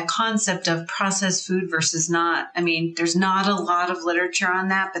 that concept of processed food versus not, I mean, there's not a lot of literature on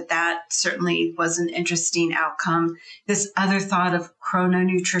that, but that certainly was an interesting outcome. This other thought of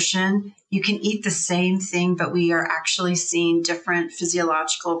chrononutrition, you can eat the same thing, but we are actually seeing different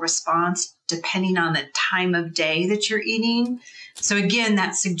physiological response depending on the time of day that you're eating. So again,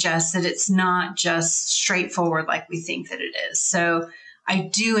 that suggests that it's not just straightforward like we think that it is. So I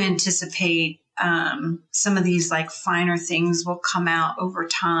do anticipate some of these finer things will come out over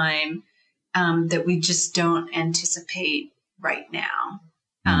time that we just don't anticipate right now.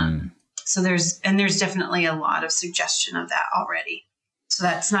 So there's definitely a lot of suggestion of that already. So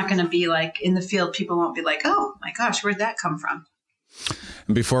that's not going to be in the field, people won't be like, oh my gosh, where'd that come from?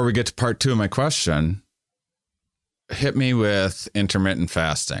 And before we get to part 2 of my question, hit me with intermittent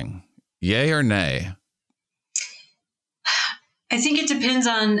fasting. Yay or nay? I think it depends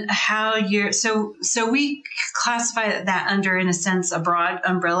on how you're, so we classify that under, in a sense, a broad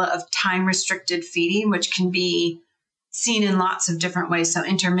umbrella of time restricted feeding, which can be seen in lots of different ways. So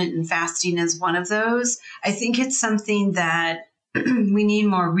intermittent fasting is one of those. I think it's something that we need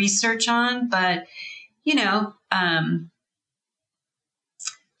more research on, but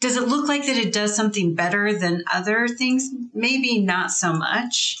does it look like that it does something better than other things? Maybe not so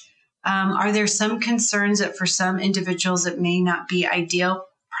much. Are there some concerns that for some individuals it may not be ideal?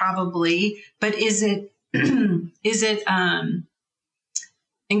 Probably, but is it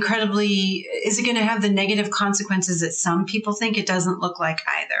incredibly, is it going to have the negative consequences that some people think? It doesn't look like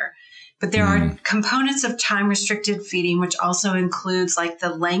either. But there are components of time restricted feeding, which also includes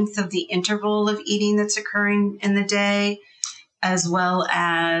the length of the interval of eating that's occurring in the day, as well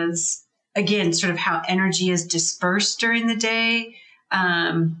as, again, sort of how energy is dispersed during the day.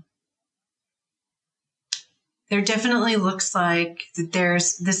 There definitely looks like that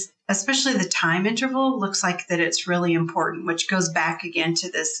there's this, especially the time interval, looks like that it's really important, which goes back again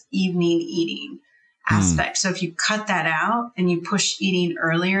to this evening eating aspect. So if you cut that out and you push eating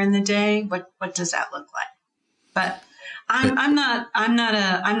earlier in the day, what does that look like? But I'm not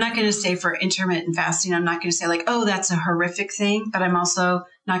going to say for intermittent fasting, I'm not going to say oh, that's a horrific thing, but I'm also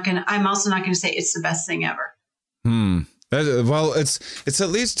not going to say it's the best thing ever. Well, it's at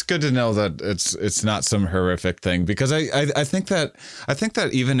least good to know that it's not some horrific thing, because I think that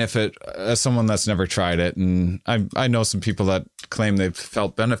even if it, as someone that's never tried it, and I know some people that claim they've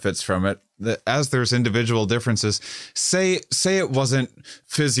felt benefits from it, that as there's individual differences, say it wasn't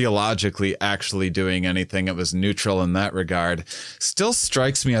physiologically actually doing anything, it was neutral in that regard, still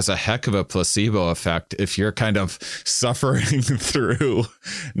strikes me as a heck of a placebo effect if you're kind of suffering through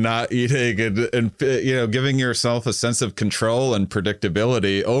not eating and giving yourself a sense of control and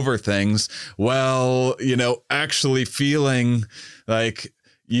predictability over things, while actually feeling like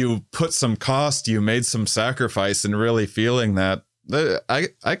you put some cost, you made some sacrifice, and really feeling that.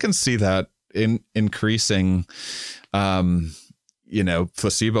 I can see that in increasing, placebo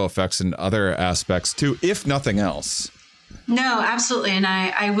effects in other aspects too, if nothing else. No, absolutely. And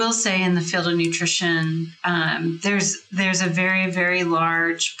I will say, in the field of nutrition, there's a very, very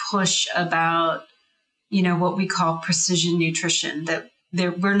large push about, what we call precision nutrition, that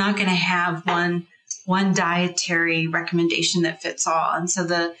we're not going to have one dietary recommendation that fits all. And so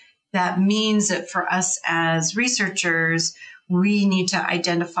that means that for us as researchers, we need to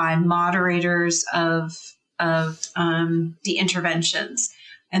identify moderators of the interventions.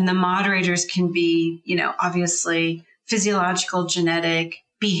 And the moderators can be, obviously physiological, genetic,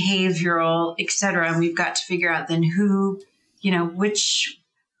 behavioral, et cetera. And we've got to figure out then who, which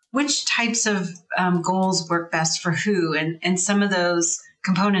types of goals work best for who. And some of those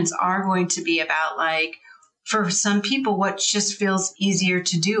components are going to be about, like, for some people, what just feels easier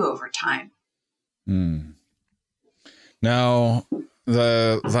to do over time. Now,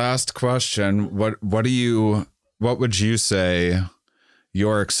 the last question, what would you say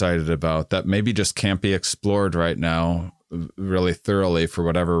you're excited about that maybe just can't be explored right now really thoroughly for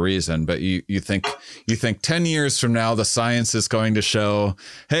whatever reason, but you think 10 years from now the science is going to show,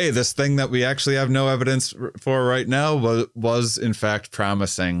 hey, this thing that we actually have no evidence for right now was in fact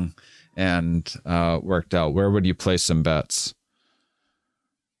promising and worked out? Where would you place some bets?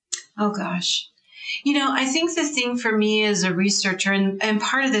 Oh gosh. I think the thing for me as a researcher, and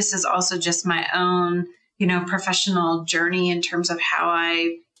part of this is also just my own, professional journey in terms of how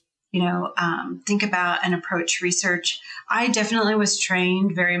I, think about and approach research. I definitely was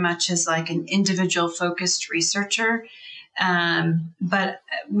trained very much as like an individual focused researcher. But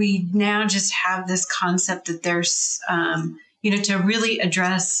we now just have this concept that there's, to really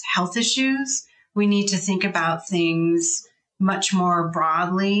address health issues, we need to think about things much more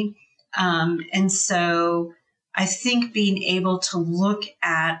broadly. And so I think being able to look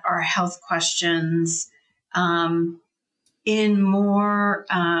at our health questions in more,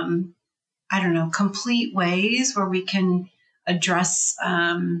 complete ways where we can address,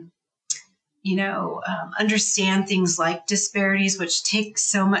 understand things like disparities, which take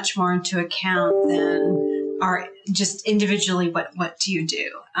so much more into account than are just individually, what do you do?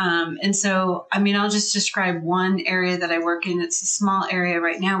 And so, I'll just describe one area that I work in. It's a small area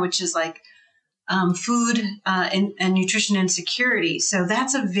right now, which is like food and nutrition insecurity. So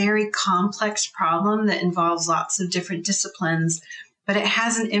that's a very complex problem that involves lots of different disciplines, but it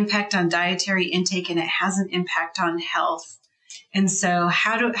has an impact on dietary intake and it has an impact on health. And so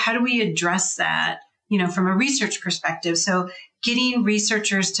how do we address that, from a research perspective? So getting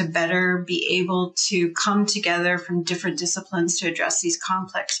researchers to better be able to come together from different disciplines to address these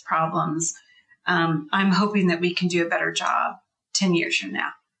complex problems. I'm hoping that we can do a better job 10 years from now.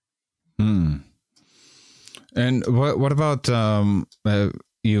 And what about,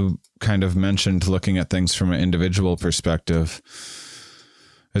 you kind of mentioned looking at things from an individual perspective.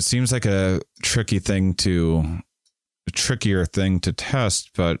 It seems like a trickier thing to test,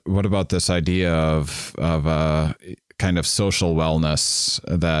 but what about this idea of kind of social wellness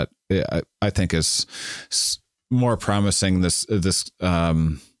that I think is more promising? This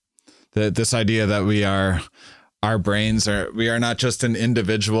idea that our brains we are not just an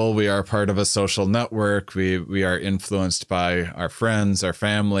individual. We are part of a social network. We are influenced by our friends, our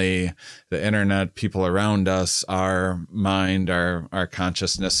family, the internet, people around us. Our mind, our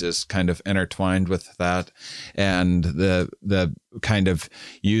consciousness is kind of intertwined with that, and the kind of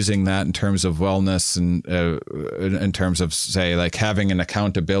using that in terms of wellness and in terms of, say, like having an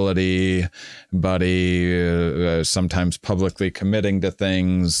accountability buddy, sometimes publicly committing to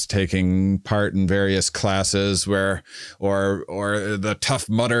things, taking part in various classes or the Tough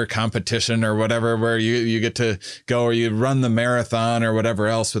Mudder competition or whatever, where you get to go, or you run the marathon or whatever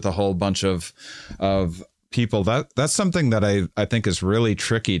else with a whole bunch of people. That's something that I think is really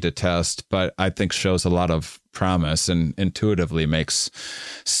tricky to test, but I think shows a lot of promise and intuitively makes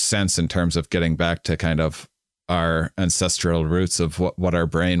sense in terms of getting back to kind of our ancestral roots of what our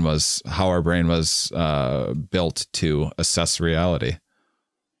brain was, how our brain was built to assess reality.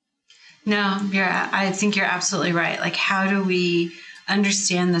 No, I think you're absolutely right. Like, how do we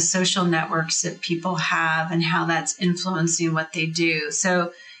understand the social networks that people have and how that's influencing what they do?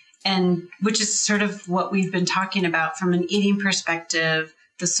 So, and which is sort of what we've been talking about from an eating perspective.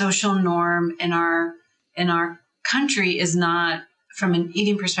 The social norm in our country is not, from an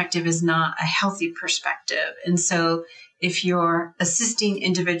eating perspective, is not a healthy perspective. And so if you're assisting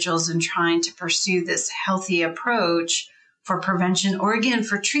individuals in trying to pursue this healthy approach for prevention or again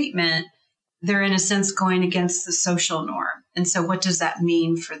for treatment, they're in a sense going against the social norm. And so what does that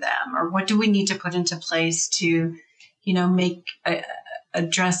mean for them? Or what do we need to put into place to,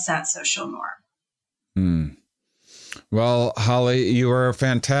 address that social norm? Well, Holly, you were a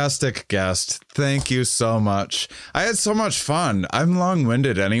fantastic guest. Thank you so much. I had so much fun. I'm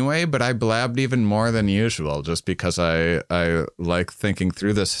long-winded anyway, but I blabbed even more than usual just because I like thinking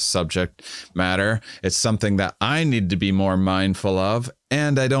through this subject matter. It's something that I need to be more mindful of,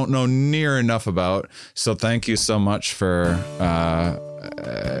 and I don't know near enough about. So thank you so much for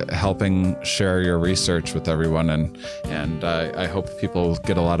helping share your research with everyone, and I hope people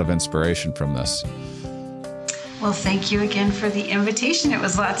get a lot of inspiration from this. Well, thank you again for the invitation. It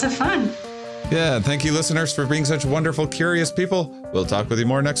was lots of fun. Yeah, thank you, listeners, for being such wonderful, curious people. We'll talk with you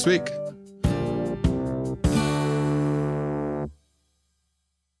more next week.